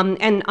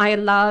 And I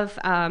love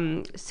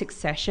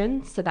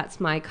Succession. So that's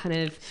my kind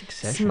of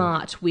Succession.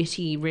 smart,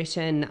 witty,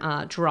 written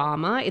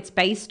drama. It's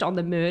based on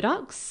the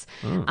Murdochs.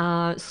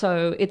 Oh.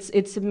 So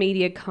it's a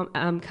media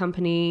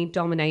company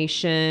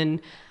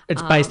domination.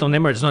 It's based on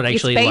them, or it's not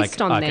actually It's based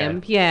like on okay.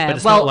 them, yeah. But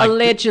it's Well, not like-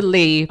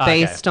 allegedly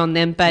based on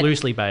them, but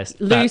loosely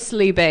based.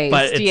 loosely based.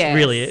 but it's yes.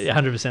 really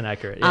 100%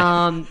 accurate.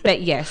 Yeah.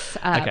 But yes,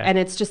 Okay. and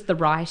it's just the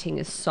writing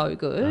is so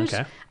good.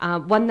 Okay.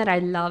 One that I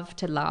love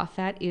to laugh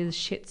at is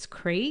Schitt's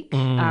Creek.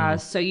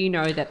 So you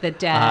know that the you're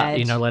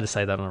dad. not allowed to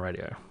say that on the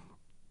radio.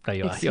 There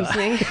you are. You Excuse are.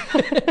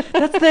 me.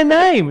 That's their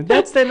name.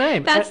 That's their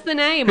name. That's the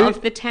name who-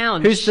 of the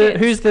town. Who's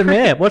Schitt's. the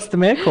mayor? What's the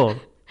mayor called?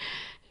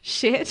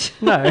 Shit?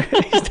 No,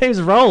 his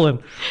name's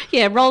Roland.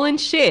 Yeah,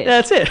 Roland Shit.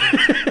 That's it.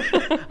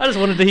 I just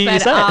wanted to hear you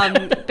But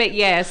say it. but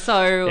yeah,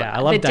 so Yeah, I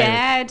love the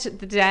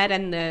David. dad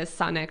and the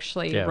son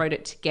actually Yeah. wrote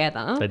it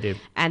together. They did.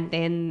 And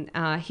then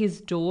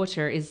his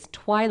daughter is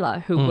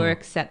Twyla, who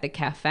works at the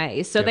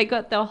cafe. So they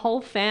got the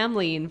whole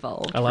family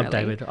involved. I love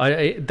really.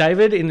 David.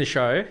 David in the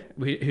show,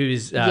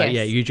 who's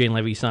Yes. Eugene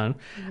Levy's son,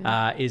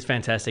 is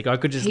fantastic. I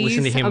could just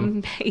listen to He's him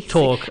amazing.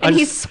 talk. And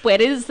his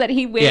sweaters that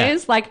he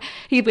wears, Yeah. like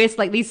he wears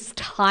like these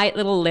tight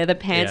little leather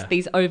pants, Yeah.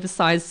 these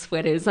oversized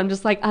sweaters. I'm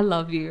just like, I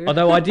love you.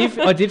 Although I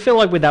did feel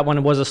like with that one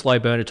it was a slow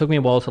burn. It took me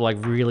a while to like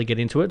really get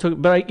into it.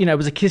 But it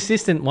was a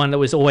consistent one that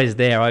was always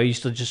there. I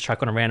used to just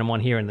chuck on a random one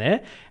here and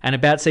there. And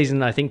about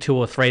season I think 2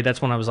 or 3,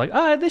 that's when I was like,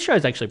 oh, this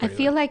show's actually I pretty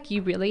feel good. like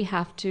you really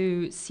have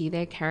to see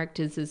their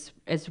characters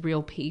as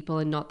real people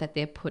and not that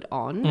they're put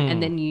on, Hmm.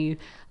 and then you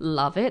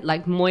love it.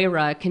 Like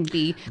Moira can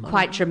be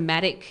quite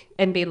dramatic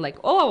and be like,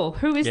 oh,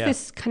 who is Yeah.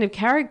 this kind of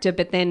character?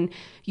 But then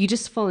you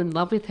just fall in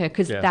love with her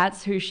because Yeah.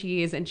 that's who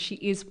she is, and she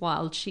is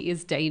wild, she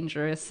is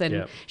dangerous, and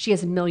Yeah. she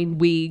has a million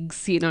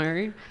wigs,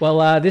 Well,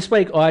 Well, this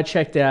week I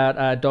checked out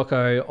a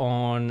doco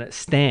on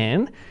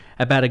Stan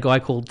about a guy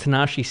called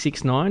Tanashi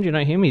 69. Do you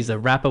know him? He's a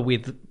rapper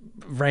with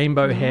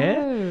rainbow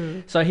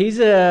hair. So he's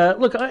he's a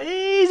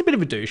bit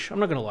of a douche. I'm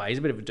not going to lie, he's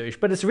a bit of a douche.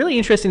 But it's really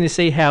interesting to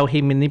see how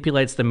he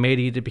manipulates the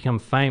media to become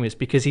famous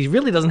because he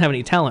really doesn't have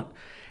any talent.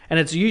 And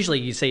it's usually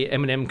you see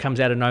Eminem comes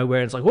out of nowhere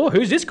and it's like, whoa,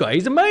 who's this guy?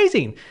 He's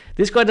amazing.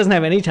 This guy doesn't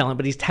have any talent,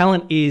 but his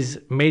talent is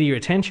media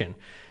attention.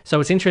 So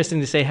it's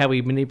interesting to see how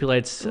he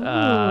manipulates,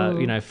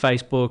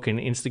 Facebook and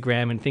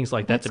Instagram and things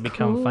like that to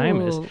become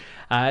famous.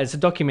 It's a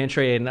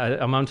documentary, and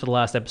I'm on to the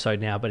last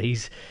episode now. But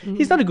he's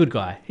not a good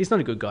guy. He's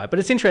not a good guy. But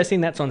it's interesting.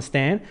 That's on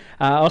Stan.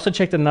 I also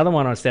checked another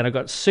one on Stan. I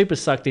got super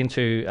sucked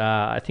into.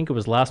 I think it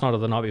was last night or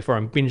the night before.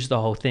 I binged the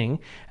whole thing.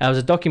 It was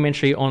a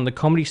documentary on the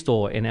Comedy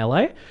Store in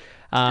LA.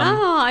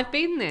 I've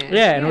been there.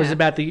 Yeah, and it was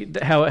about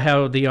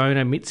how the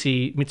owner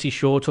Mitzi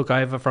Shaw took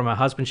over from her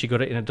husband. She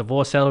got it in a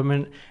divorce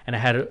settlement, and it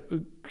had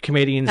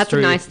comedians. That's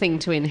a nice thing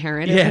to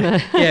inherit. Yeah, isn't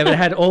it? yeah, but it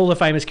had all the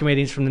famous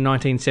comedians from the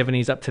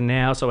 1970s up to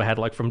now. So it had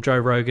like from Joe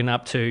Rogan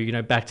up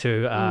to back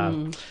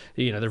to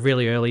the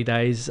really early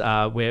days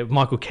where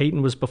Michael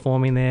Keaton was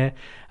performing there.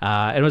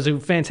 And it was a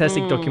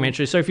fantastic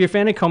documentary. So if you're a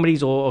fan of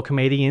comedies or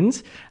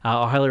comedians,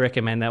 I highly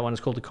recommend that one.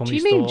 It's called The Comedy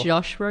Store. Do you mean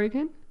Josh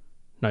Rogan?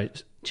 No,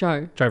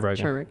 Joe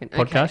Rogan. Podcast.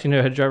 Okay. You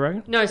never heard of Joe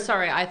Rogan? No,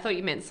 sorry. I thought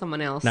you meant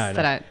someone else No.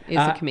 that is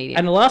a comedian.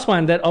 And the last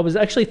one that I was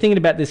actually thinking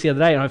about this the other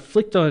day, and I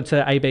flicked on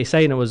to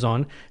ABC and it was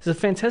on. It's a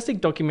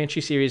fantastic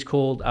documentary series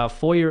called now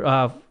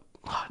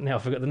I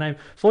forgot the name.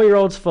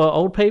 4-Year-Olds for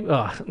Old People.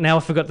 Oh, now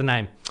I forgot the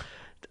name.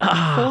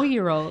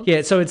 4-year-old.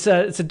 Yeah, so it's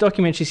a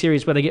documentary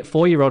series where they get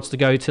 4-year-olds to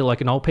go to like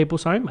an old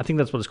people's home. I think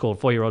that's what it's called,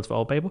 4-Year-Olds for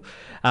Old People.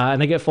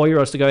 And they get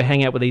 4-year-olds to go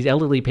hang out with these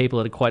elderly people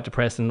that are quite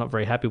depressed and not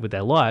very happy with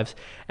their lives.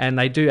 And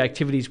they do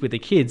activities with the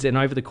kids. And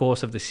over the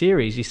course of the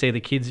series, you see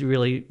the kids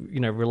really,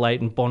 relate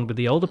and bond with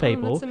the older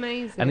people. That's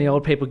amazing. And the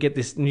old people get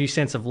this new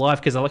sense of life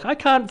because they're like, I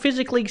can't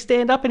physically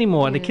stand up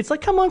anymore. And the kid's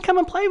like, come on, come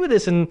and play with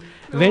us. And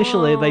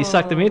eventually they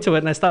suck them into it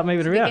and they start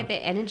moving around. They get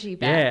their energy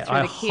back. Yeah, through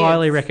I the kids.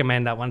 highly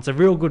recommend that one. It's a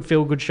real good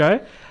feel-good show.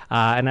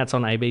 And that's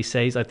on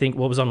ABC's, I think,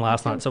 what was on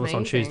last night, so it's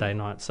on Tuesday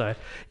night. So,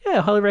 yeah,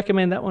 I highly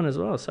recommend that one as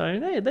well. So,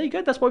 yeah, there you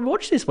go. That's what we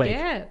watched this week.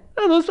 Yeah.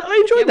 I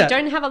enjoyed that. We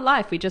don't have a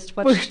life. We just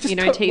watch,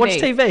 TV. Watch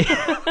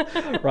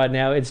TV. Right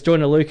now, it's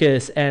Joyner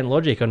Lucas and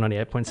Logic on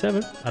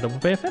 98.7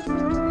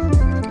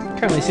 RBFM.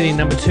 Currently sitting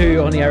number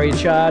 2 on the ARIA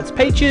charts.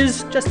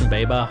 Peaches, Justin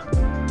Bieber,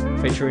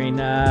 featuring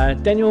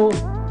Daniel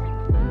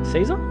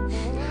Caesar.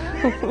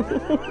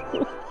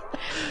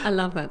 I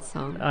love that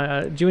song.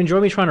 Do you enjoy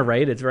me trying to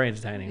read? It's very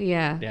entertaining.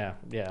 Yeah.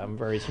 Yeah. I'm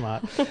very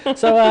smart.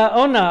 So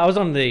I was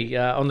on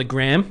the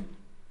gram.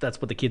 That's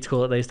what the kids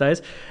call it these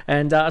days.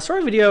 And I saw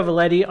a video of a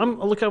lady. I'm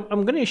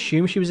going to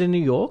assume she was in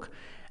New York,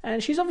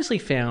 and she's obviously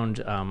found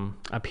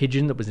a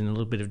pigeon that was in a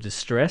little bit of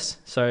distress.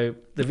 So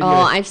the video.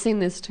 Oh, I've seen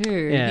this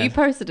too. Yeah. You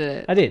posted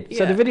it. I did. Yeah.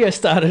 So the video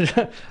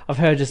started of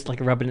her just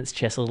like rubbing its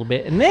chest a little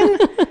bit, and then.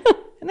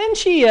 And then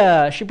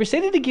she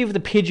proceeded to give the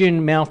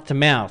pigeon mouth to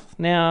mouth.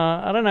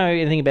 Now, I don't know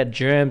anything about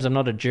germs. I'm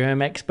not a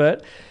germ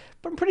expert.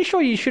 But I'm pretty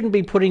sure you shouldn't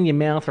be putting your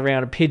mouth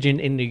around a pigeon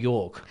in New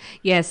York.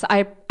 Yes,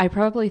 I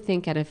probably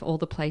think out of all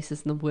the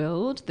places in the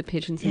world, the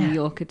pigeons in New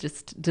York are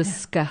just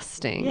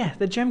disgusting. Yeah,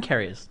 they're germ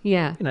carriers.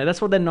 Yeah. That's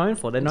what they're known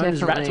for. They're known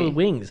as rats Definitely. with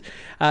wings.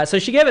 So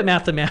she gave it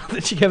mouth to mouth,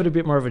 and she gave it a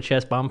bit more of a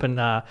chest bump, and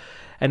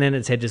then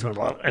its head just went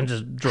and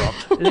just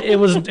dropped. It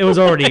was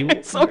already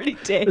It's already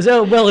dead. It was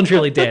well and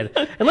truly dead.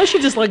 Unless she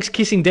just likes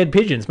kissing dead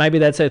pigeons, maybe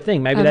that's her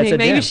thing. Maybe that's her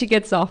maybe jam. she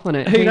gets off on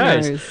it. Who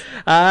knows?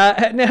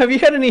 Now, have you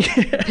had any?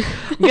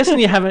 I'm guessing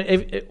you haven't.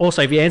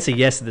 If you answer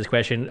yes to this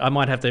question, I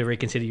might have to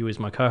reconsider you as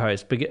my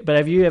co-host. But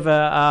have you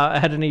ever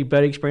had any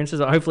bird experiences?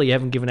 Hopefully, you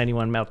haven't given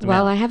anyone mouth to mouth.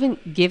 Well, I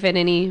haven't given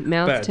any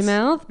mouth Birds. to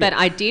mouth, but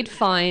I did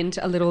find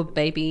a little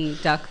baby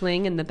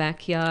duckling in the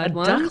backyard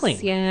once. Duckling?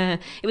 Yeah.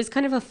 It was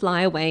kind of a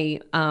flyaway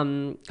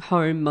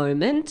home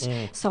moment.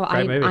 So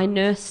Great movie. I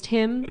nursed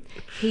him.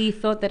 He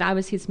thought that I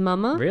was his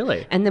mama.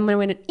 Really? And then when I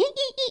went,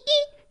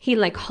 he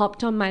like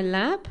hopped on my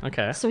lap.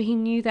 Okay. So he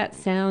knew that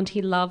sound.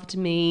 He loved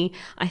me.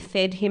 I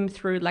fed him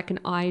through like an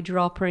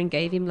eyedropper and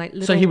gave him like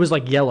little... So he was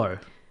like yellow.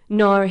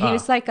 No, he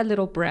was like a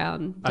little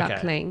brown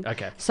duckling.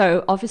 Okay.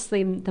 So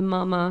obviously the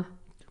mama...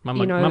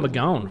 Mama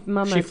gone.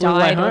 Mama She flew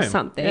away died or home.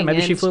 something. Yeah,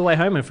 maybe she and- flew away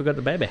home and forgot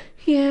the baby.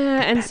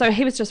 Yeah, and so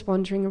he was just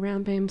wandering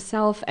around by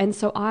himself. And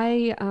so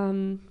I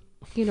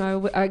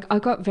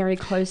got very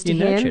close to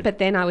You him, nurtured. but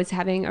then I was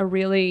having a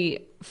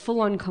really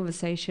full-on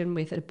conversation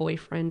with a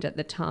boyfriend at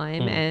the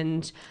time,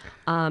 and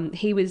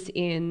he was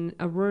in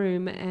a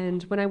room,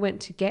 and when I went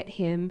to get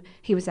him,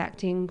 he was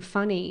acting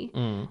funny,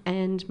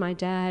 and my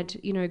dad,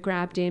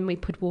 grabbed him, we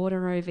put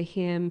water over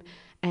him,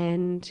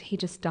 and he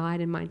just died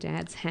in my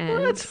dad's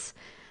hands.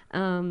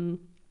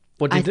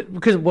 What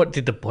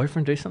did the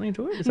boyfriend do something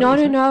to it? Is that No. what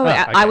you're saying? Oh,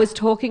 I okay. was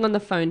talking on the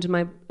phone to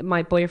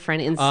my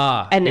boyfriend,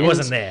 and he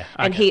wasn't there.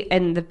 and Okay.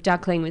 and the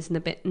duckling was in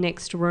the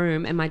next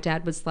room, and my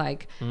dad was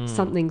like,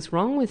 "Something's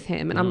wrong with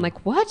him," and I'm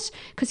like, "What?"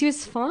 Because he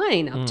was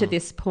fine up to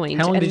this point.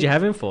 How long and, did you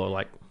have him for?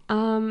 Like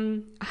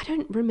I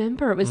don't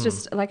remember. It was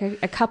just like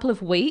a couple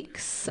of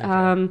weeks.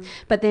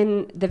 But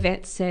then the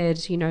vet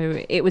said, you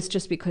know, it was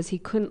just because he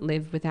couldn't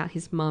live without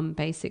his mum,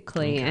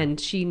 basically, and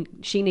she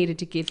needed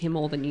to give him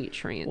all the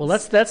nutrients. Well,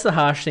 that's the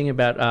harsh thing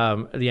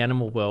about the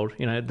animal world.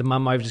 You know, the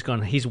mum might have just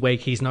gone, he's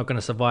weak, he's not going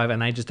to survive,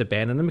 and they just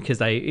abandon them because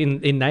they,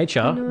 in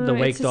nature, the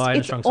weak die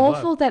and the strong survive. It's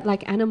awful that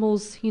like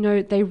animals, you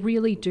know, they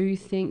really do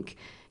think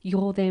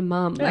you're their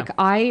mum. Yeah. Like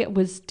I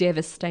was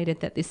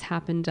devastated that this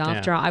happened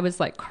after. I was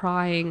like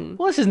crying.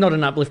 Well, this is not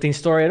an uplifting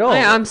story at all.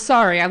 I'm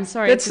sorry.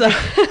 It's, I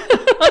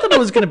thought it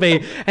was going to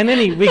be, and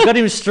then we got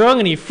him strong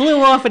and he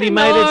flew off and he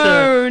made it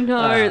to...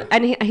 No.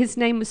 And his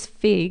name was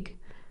Fig.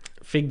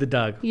 Fig the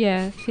Doug.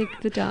 Yeah, Fig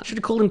the Duck. Should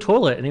have called him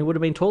Toilet and he would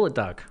have been Toilet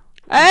Doug.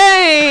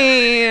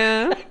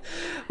 Hey!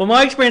 Well,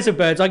 my experience with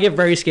birds, I get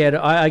very scared.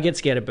 I get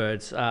scared of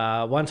birds.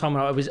 One time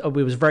it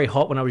was very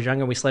hot when I was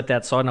younger and we slept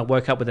outside and I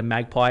woke up with a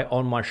magpie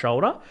on my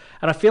shoulder.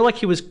 And I feel like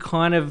he was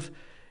kind of...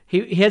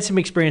 He had some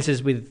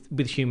experiences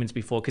with humans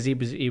before because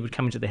he would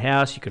come into the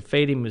house, you could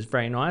feed him, it was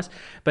very nice.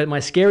 But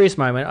my scariest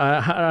moment, I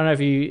don't know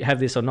if you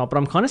have this or not, but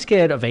I'm kind of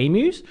scared of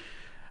emus.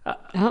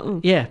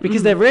 Yeah,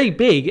 because they're really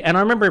big. And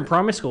I remember in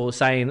primary school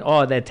saying,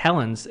 oh, their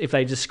talons, if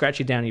they just scratch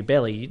you down your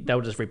belly,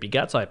 they'll just rip your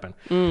guts open.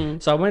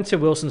 So I went to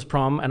Wilson's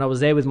prom and I was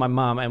there with my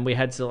mum and we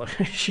had to, I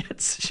think she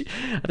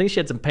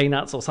had some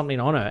peanuts or something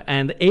on her.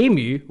 And the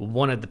emu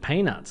wanted the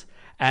peanuts.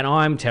 And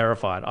I'm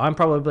terrified. I'm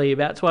probably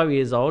about 12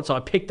 years old, so I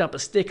picked up a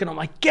stick and I'm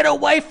like, get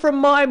away from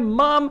my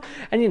mum.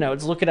 And, you know,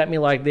 it's looking at me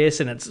like this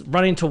and it's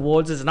running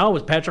towards us and I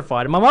was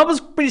petrified. And my mum was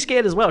pretty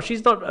scared as well.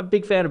 She's not a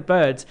big fan of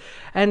birds.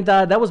 And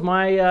that was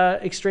my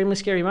extremely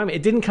scary moment.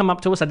 It didn't come up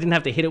to us. I didn't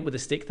have to hit it with a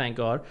stick, thank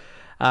God.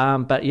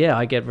 But yeah,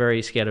 I get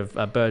very scared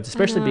of birds,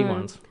 especially big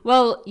ones.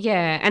 Well,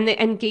 yeah,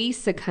 and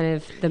geese are kind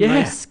of the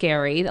most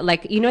scary.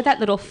 Like, you know that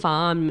little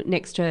farm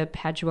next to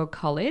Padua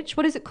College?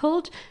 What is it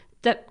called?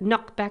 That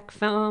knockback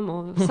farm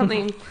or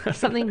something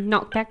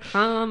knockback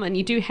farm, and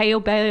you do hail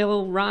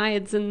bale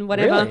rides and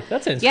whatever. Really?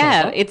 That sounds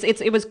yeah, fun.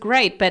 it was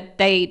great, but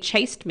they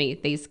chased me,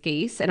 these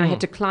geese, and I had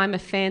to climb a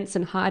fence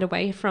and hide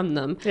away from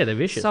them. Yeah, they're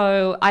vicious.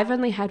 So I've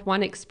only had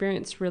one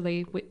experience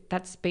really.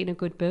 That's been a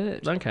good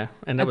bird. Okay,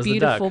 and that a was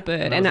beautiful the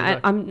duck. bird,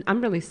 and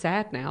I'm really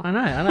sad now. I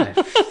know.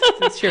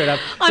 Let's cheer it up.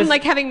 I'm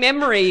like having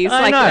memories,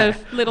 like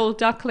of little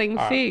duckling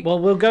Fig. Well,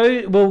 we'll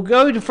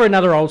go for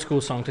another old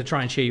school song to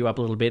try and cheer you up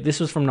a little bit. This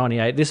was from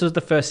 '98. This was the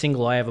first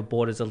single I ever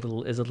bought as a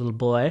little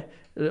boy.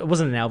 It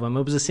wasn't an album;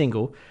 it was a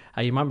single.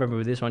 You might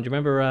remember this one. Do you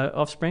remember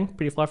Offspring?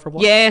 Pretty Fly for a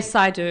White? Yes,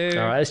 I do.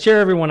 All right, let's cheer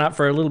everyone up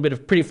for a little bit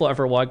of Pretty Fly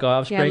for a White Guy.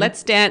 Offspring. Yeah,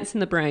 let's dance in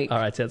the break. All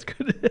right, sounds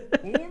good.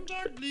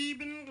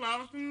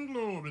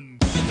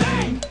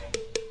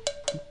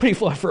 Pretty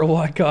Fly for a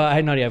White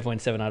Guy.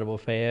 98.7 Audible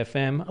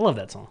FM. I love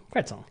that song.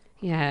 Great song.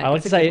 Yeah, I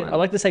like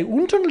to say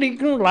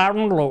Unterliegen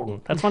Laden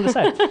Loden. That's fun to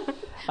say.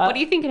 What do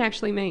you think it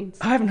actually means?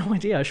 I have no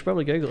idea. I should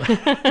probably Google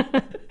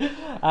it.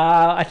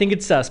 I think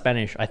it's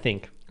Spanish. I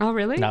think. Oh,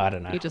 really? No, I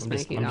don't know. I'm just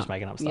making up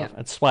stuff. Yep.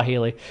 It's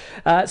Swahili.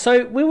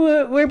 So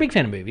we're a big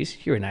fan of movies.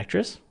 You're an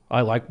actress. I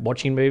like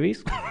watching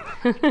movies.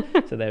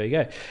 So there we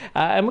go.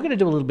 And we're going to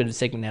do a little bit of a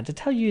segment now to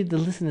tell you, the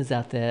listeners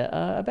out there,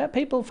 about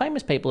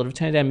famous people that have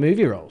turned down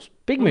movie roles,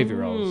 big movie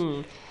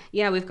roles.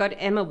 Yeah, we've got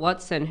Emma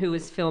Watson, who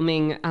was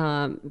filming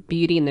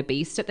Beauty and the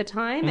Beast at the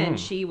time, and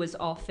she was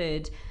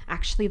offered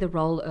actually the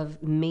role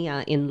of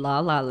Mia in La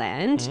La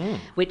Land,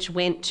 which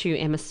went to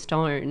Emma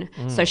Stone.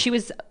 So she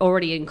was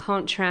already in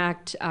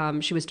contract.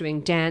 She was doing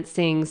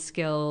dancing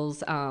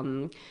skills.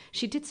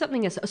 She did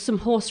some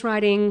horse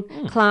riding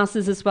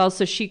classes as well,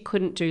 so she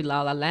couldn't do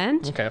La La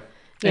Land. Okay.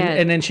 Yeah.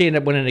 And then she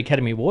ended up winning an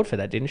Academy Award for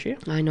that, didn't she?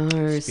 I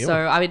know. So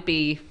I would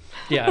be...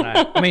 Yeah, I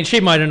know. I mean, she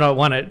might have not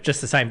won it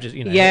just the same, just,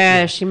 you know.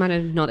 Yeah, she might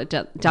have not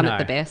done it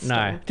the best.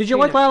 No. Did you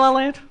like La La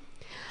Land?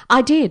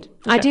 I did.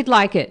 Okay. I did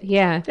like it.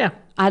 Yeah. Yeah.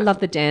 I love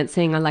the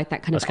dancing. I like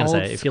that kind of old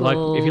school. If you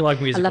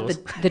like musicals. I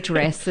love the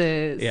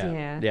dresses.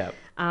 Yeah.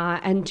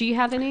 And do you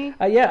have any?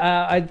 I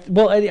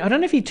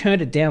don't know if he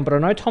turned it down, but I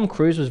know Tom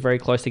Cruise was very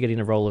close to getting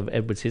the role of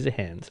Edward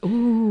Scissorhands,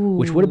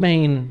 which would have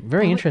been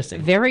very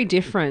interesting. Very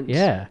different.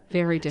 Yeah.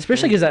 Very different.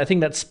 Especially because I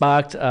think that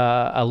sparked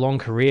a long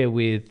career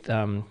with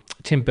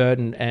Tim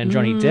Burton and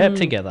Johnny Depp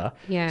together.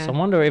 Yeah. So I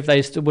wonder if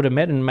they still would have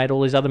met and made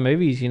all these other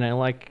movies,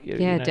 definitely.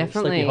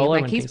 Sleepy Hollow,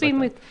 like he's been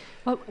with...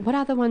 What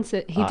other ones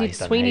that he did?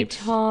 Sweeney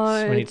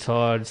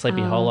Todd,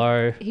 Sleepy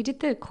Hollow. He did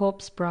the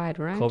Corpse Bride,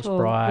 right? Corpse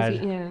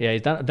Bride. Yeah,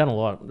 he's done a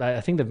lot.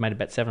 I think they've made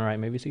about 7 or 8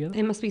 movies together.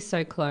 It must be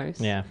so close.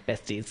 Yeah,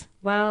 besties.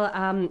 Well,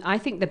 I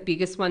think the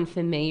biggest one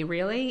for me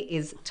really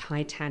is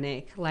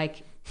Titanic.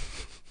 Like,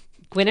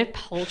 Gwyneth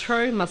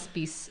Paltrow must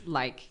be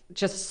like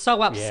just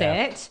so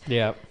upset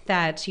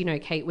that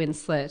Kate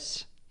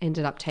Winslet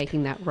ended up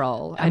taking that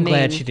role. I'm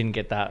glad she didn't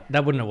get that.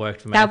 That wouldn't have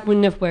worked for me. That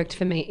wouldn't have worked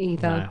for me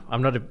either. No,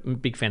 I'm not a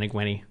big fan of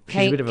Gwenny. She's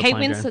Kate, a bit of a Kate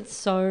plain Winslet's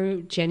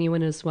so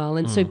genuine as well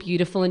and so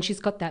beautiful, and she's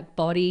got that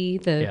body,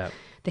 the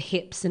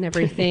hips and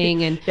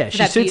everything. And yeah,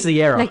 she suits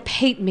the era. Like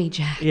Pete Me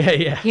Jack.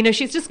 Yeah.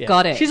 She's just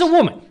got it. She's a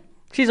woman.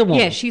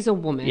 Yeah, she's a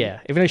woman.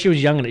 Yeah, even though she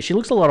was young in it, she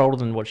looks a lot older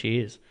than what she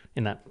is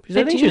in that.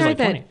 But do you know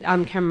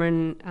that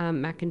Cameron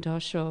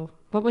McIntosh or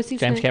What was his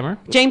James name? Cameron?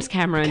 James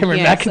Cameron. Cameron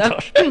yes.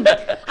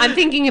 McIntosh. I'm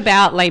thinking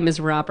about Les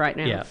Miserables right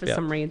now Yeah, for yeah.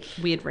 some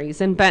weird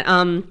reason. But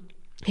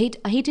he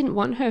didn't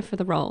want her for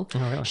the role.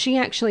 Oh, really? She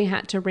actually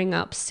had to ring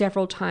up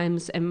several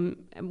times and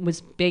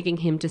was begging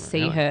him to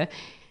see her.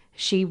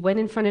 She went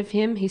in front of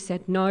him. He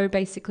said no.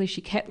 Basically, she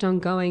kept on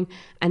going,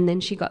 and then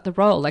she got the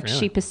role. Like,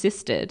 she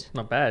persisted.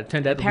 Not bad.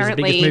 Turned out it was the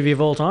Apparently- biggest movie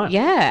of all time.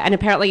 Yeah, and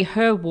apparently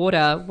her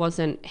water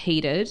wasn't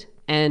heated,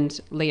 and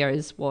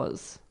Leo's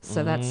was.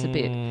 So that's a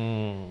bit.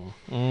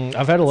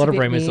 I've heard a lot of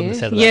bit rumours on the weird.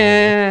 set of that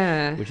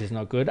Yeah. movie, which is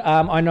not good.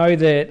 I know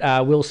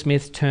that Will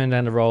Smith turned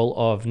down the role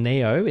of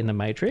Neo in The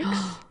Matrix.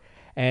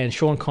 And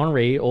Sean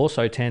Connery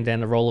also turned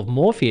down the role of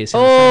Morpheus. In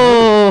the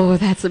Oh,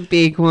 that's a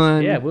big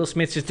one. yeah, Will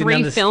Smith just didn't 3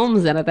 understand.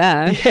 films out of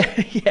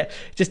that. Yeah,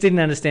 just didn't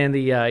understand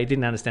he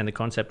didn't understand the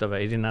concept of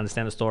it. He didn't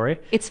understand the story.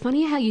 It's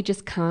funny how you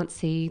just can't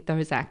see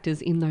those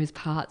actors in those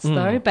parts, Hmm.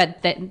 though.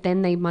 But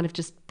then they might have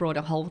just brought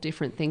a whole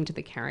different thing to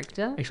the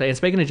character. Actually, and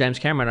speaking of James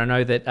Cameron, I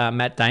know that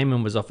Matt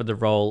Damon was offered the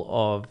role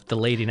of the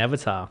lead in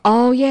Avatar.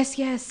 Oh yes.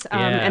 Yeah.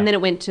 And then it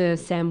went to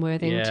Sam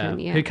Worthington.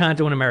 Yeah. Who can't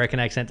do an American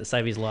accent to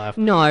save his life.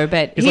 No,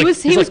 but He's he like,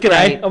 was he's like, great.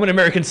 "G'day, I'm an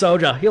American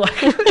soldier." You're like,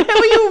 "How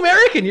are you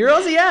American? You're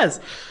Aussie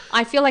as."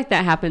 I feel like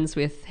that happens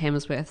with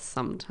Hemsworth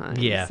sometimes.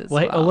 Yeah, as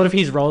well, a well. lot of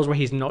his roles where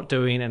he's not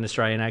doing an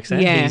Australian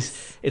accent.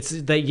 Yes. It's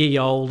the ye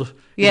old.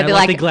 Yeah, they're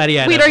like, the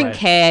Gladiator. we don't way.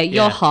 care.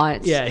 You're Yeah.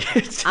 hot. Yeah,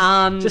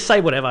 just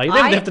say whatever. You don't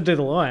even have to do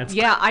the lines.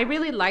 Yeah, I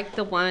really liked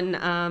the one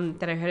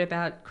that I heard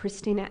about.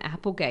 Christina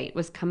Applegate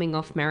was coming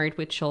off Married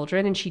with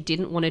Children, and she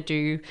didn't want to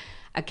do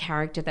a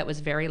character that was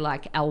very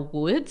like Elle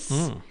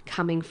Woods,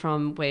 coming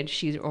from where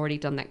she's already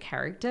done that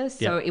character.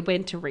 So Yep. it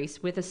went to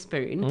Reese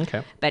Witherspoon.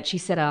 Okay. But she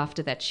said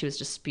after that she was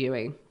just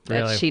spewing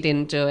that Really? she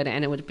didn't do it,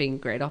 and it would have been a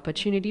great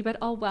opportunity. But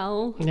oh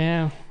well,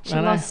 Yeah, she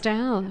I know. lost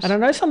out. And I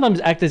know sometimes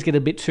actors get a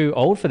bit too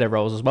old for their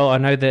roles as well. I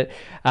know that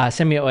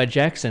Samuel L.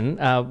 Jackson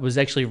was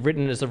actually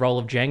written as the role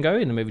of Django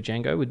in the movie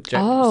Django with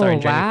starring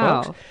Jamie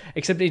wow. Foxx.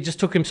 Except it just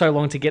took him so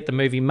long to get the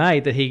movie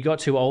made that he got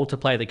too old to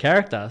play the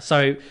character.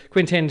 So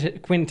Quentin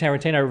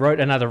Tarantino wrote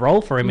another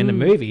role for him in the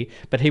movie,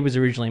 but he was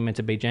originally meant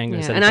to be Django. Yeah,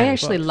 instead and of I Jamie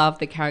actually Foxx. love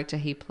the character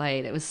he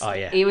played. It was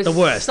The was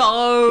worst.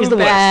 so He's the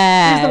worst.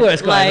 bad. He's the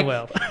worst guy in the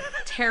Like, world.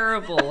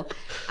 Terrible.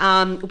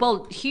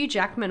 Well, Hugh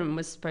Jackman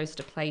was supposed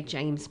to play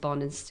James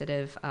Bond instead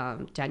of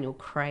Daniel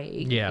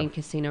Craig Yeah. in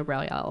Casino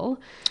Royale.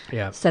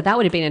 Yeah. So that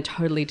would have been a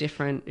totally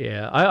different.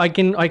 Yeah, I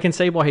can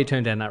see why he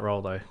turned down that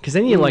role though, because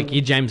then you're like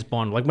you're James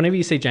Bond. Like whenever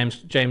you see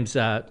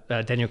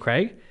Daniel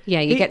Craig, Yeah,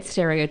 you get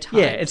stereotyped.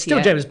 yeah, it's still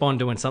yeah. James Bond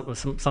doing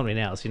something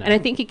else, you know. And I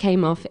think he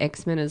came off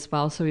X-Men as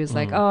well, so he was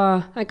like,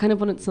 "Oh, I kind of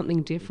wanted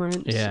something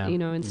different, Yeah,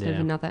 instead of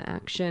yeah. another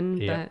action."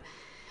 Yeah. But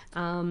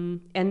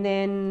and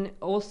then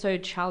also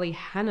Charlie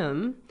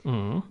Hunnam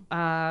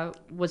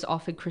was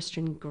offered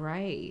Christian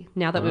Grey.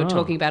 Now that we were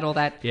talking about all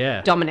that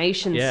Yeah.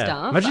 domination yeah.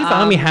 stuff, Imagine if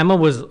Army Hammer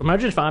was.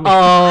 Imagine if Army.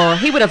 oh,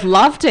 he would have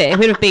loved it. He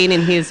would have been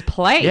in his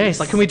place. Yeah, it's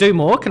like, can we do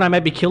more? Can I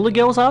maybe kill the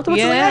girls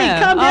afterwards? It's like, Yeah.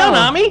 hey, calm down, Oh,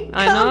 Army.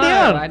 I Calm know,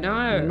 down. I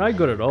know. No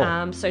good at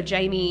all. So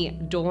Jamie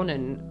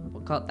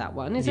Dornan got that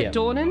one. Is Yeah. it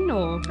Dornan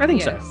or? I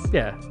think Yes. so.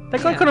 Yeah,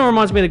 that guy kind of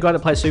reminds me of the guy that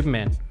plays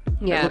Superman.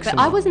 Yeah, looks but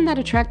similar. I wasn't that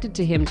attracted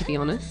to him, to be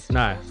honest.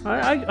 No,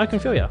 I can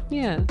feel you.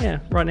 Yeah. Yeah,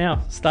 right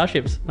now,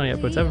 Starships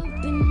 98.7.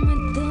 Been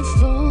with the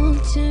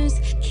vultures,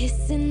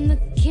 kissing the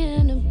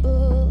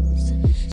cannibal.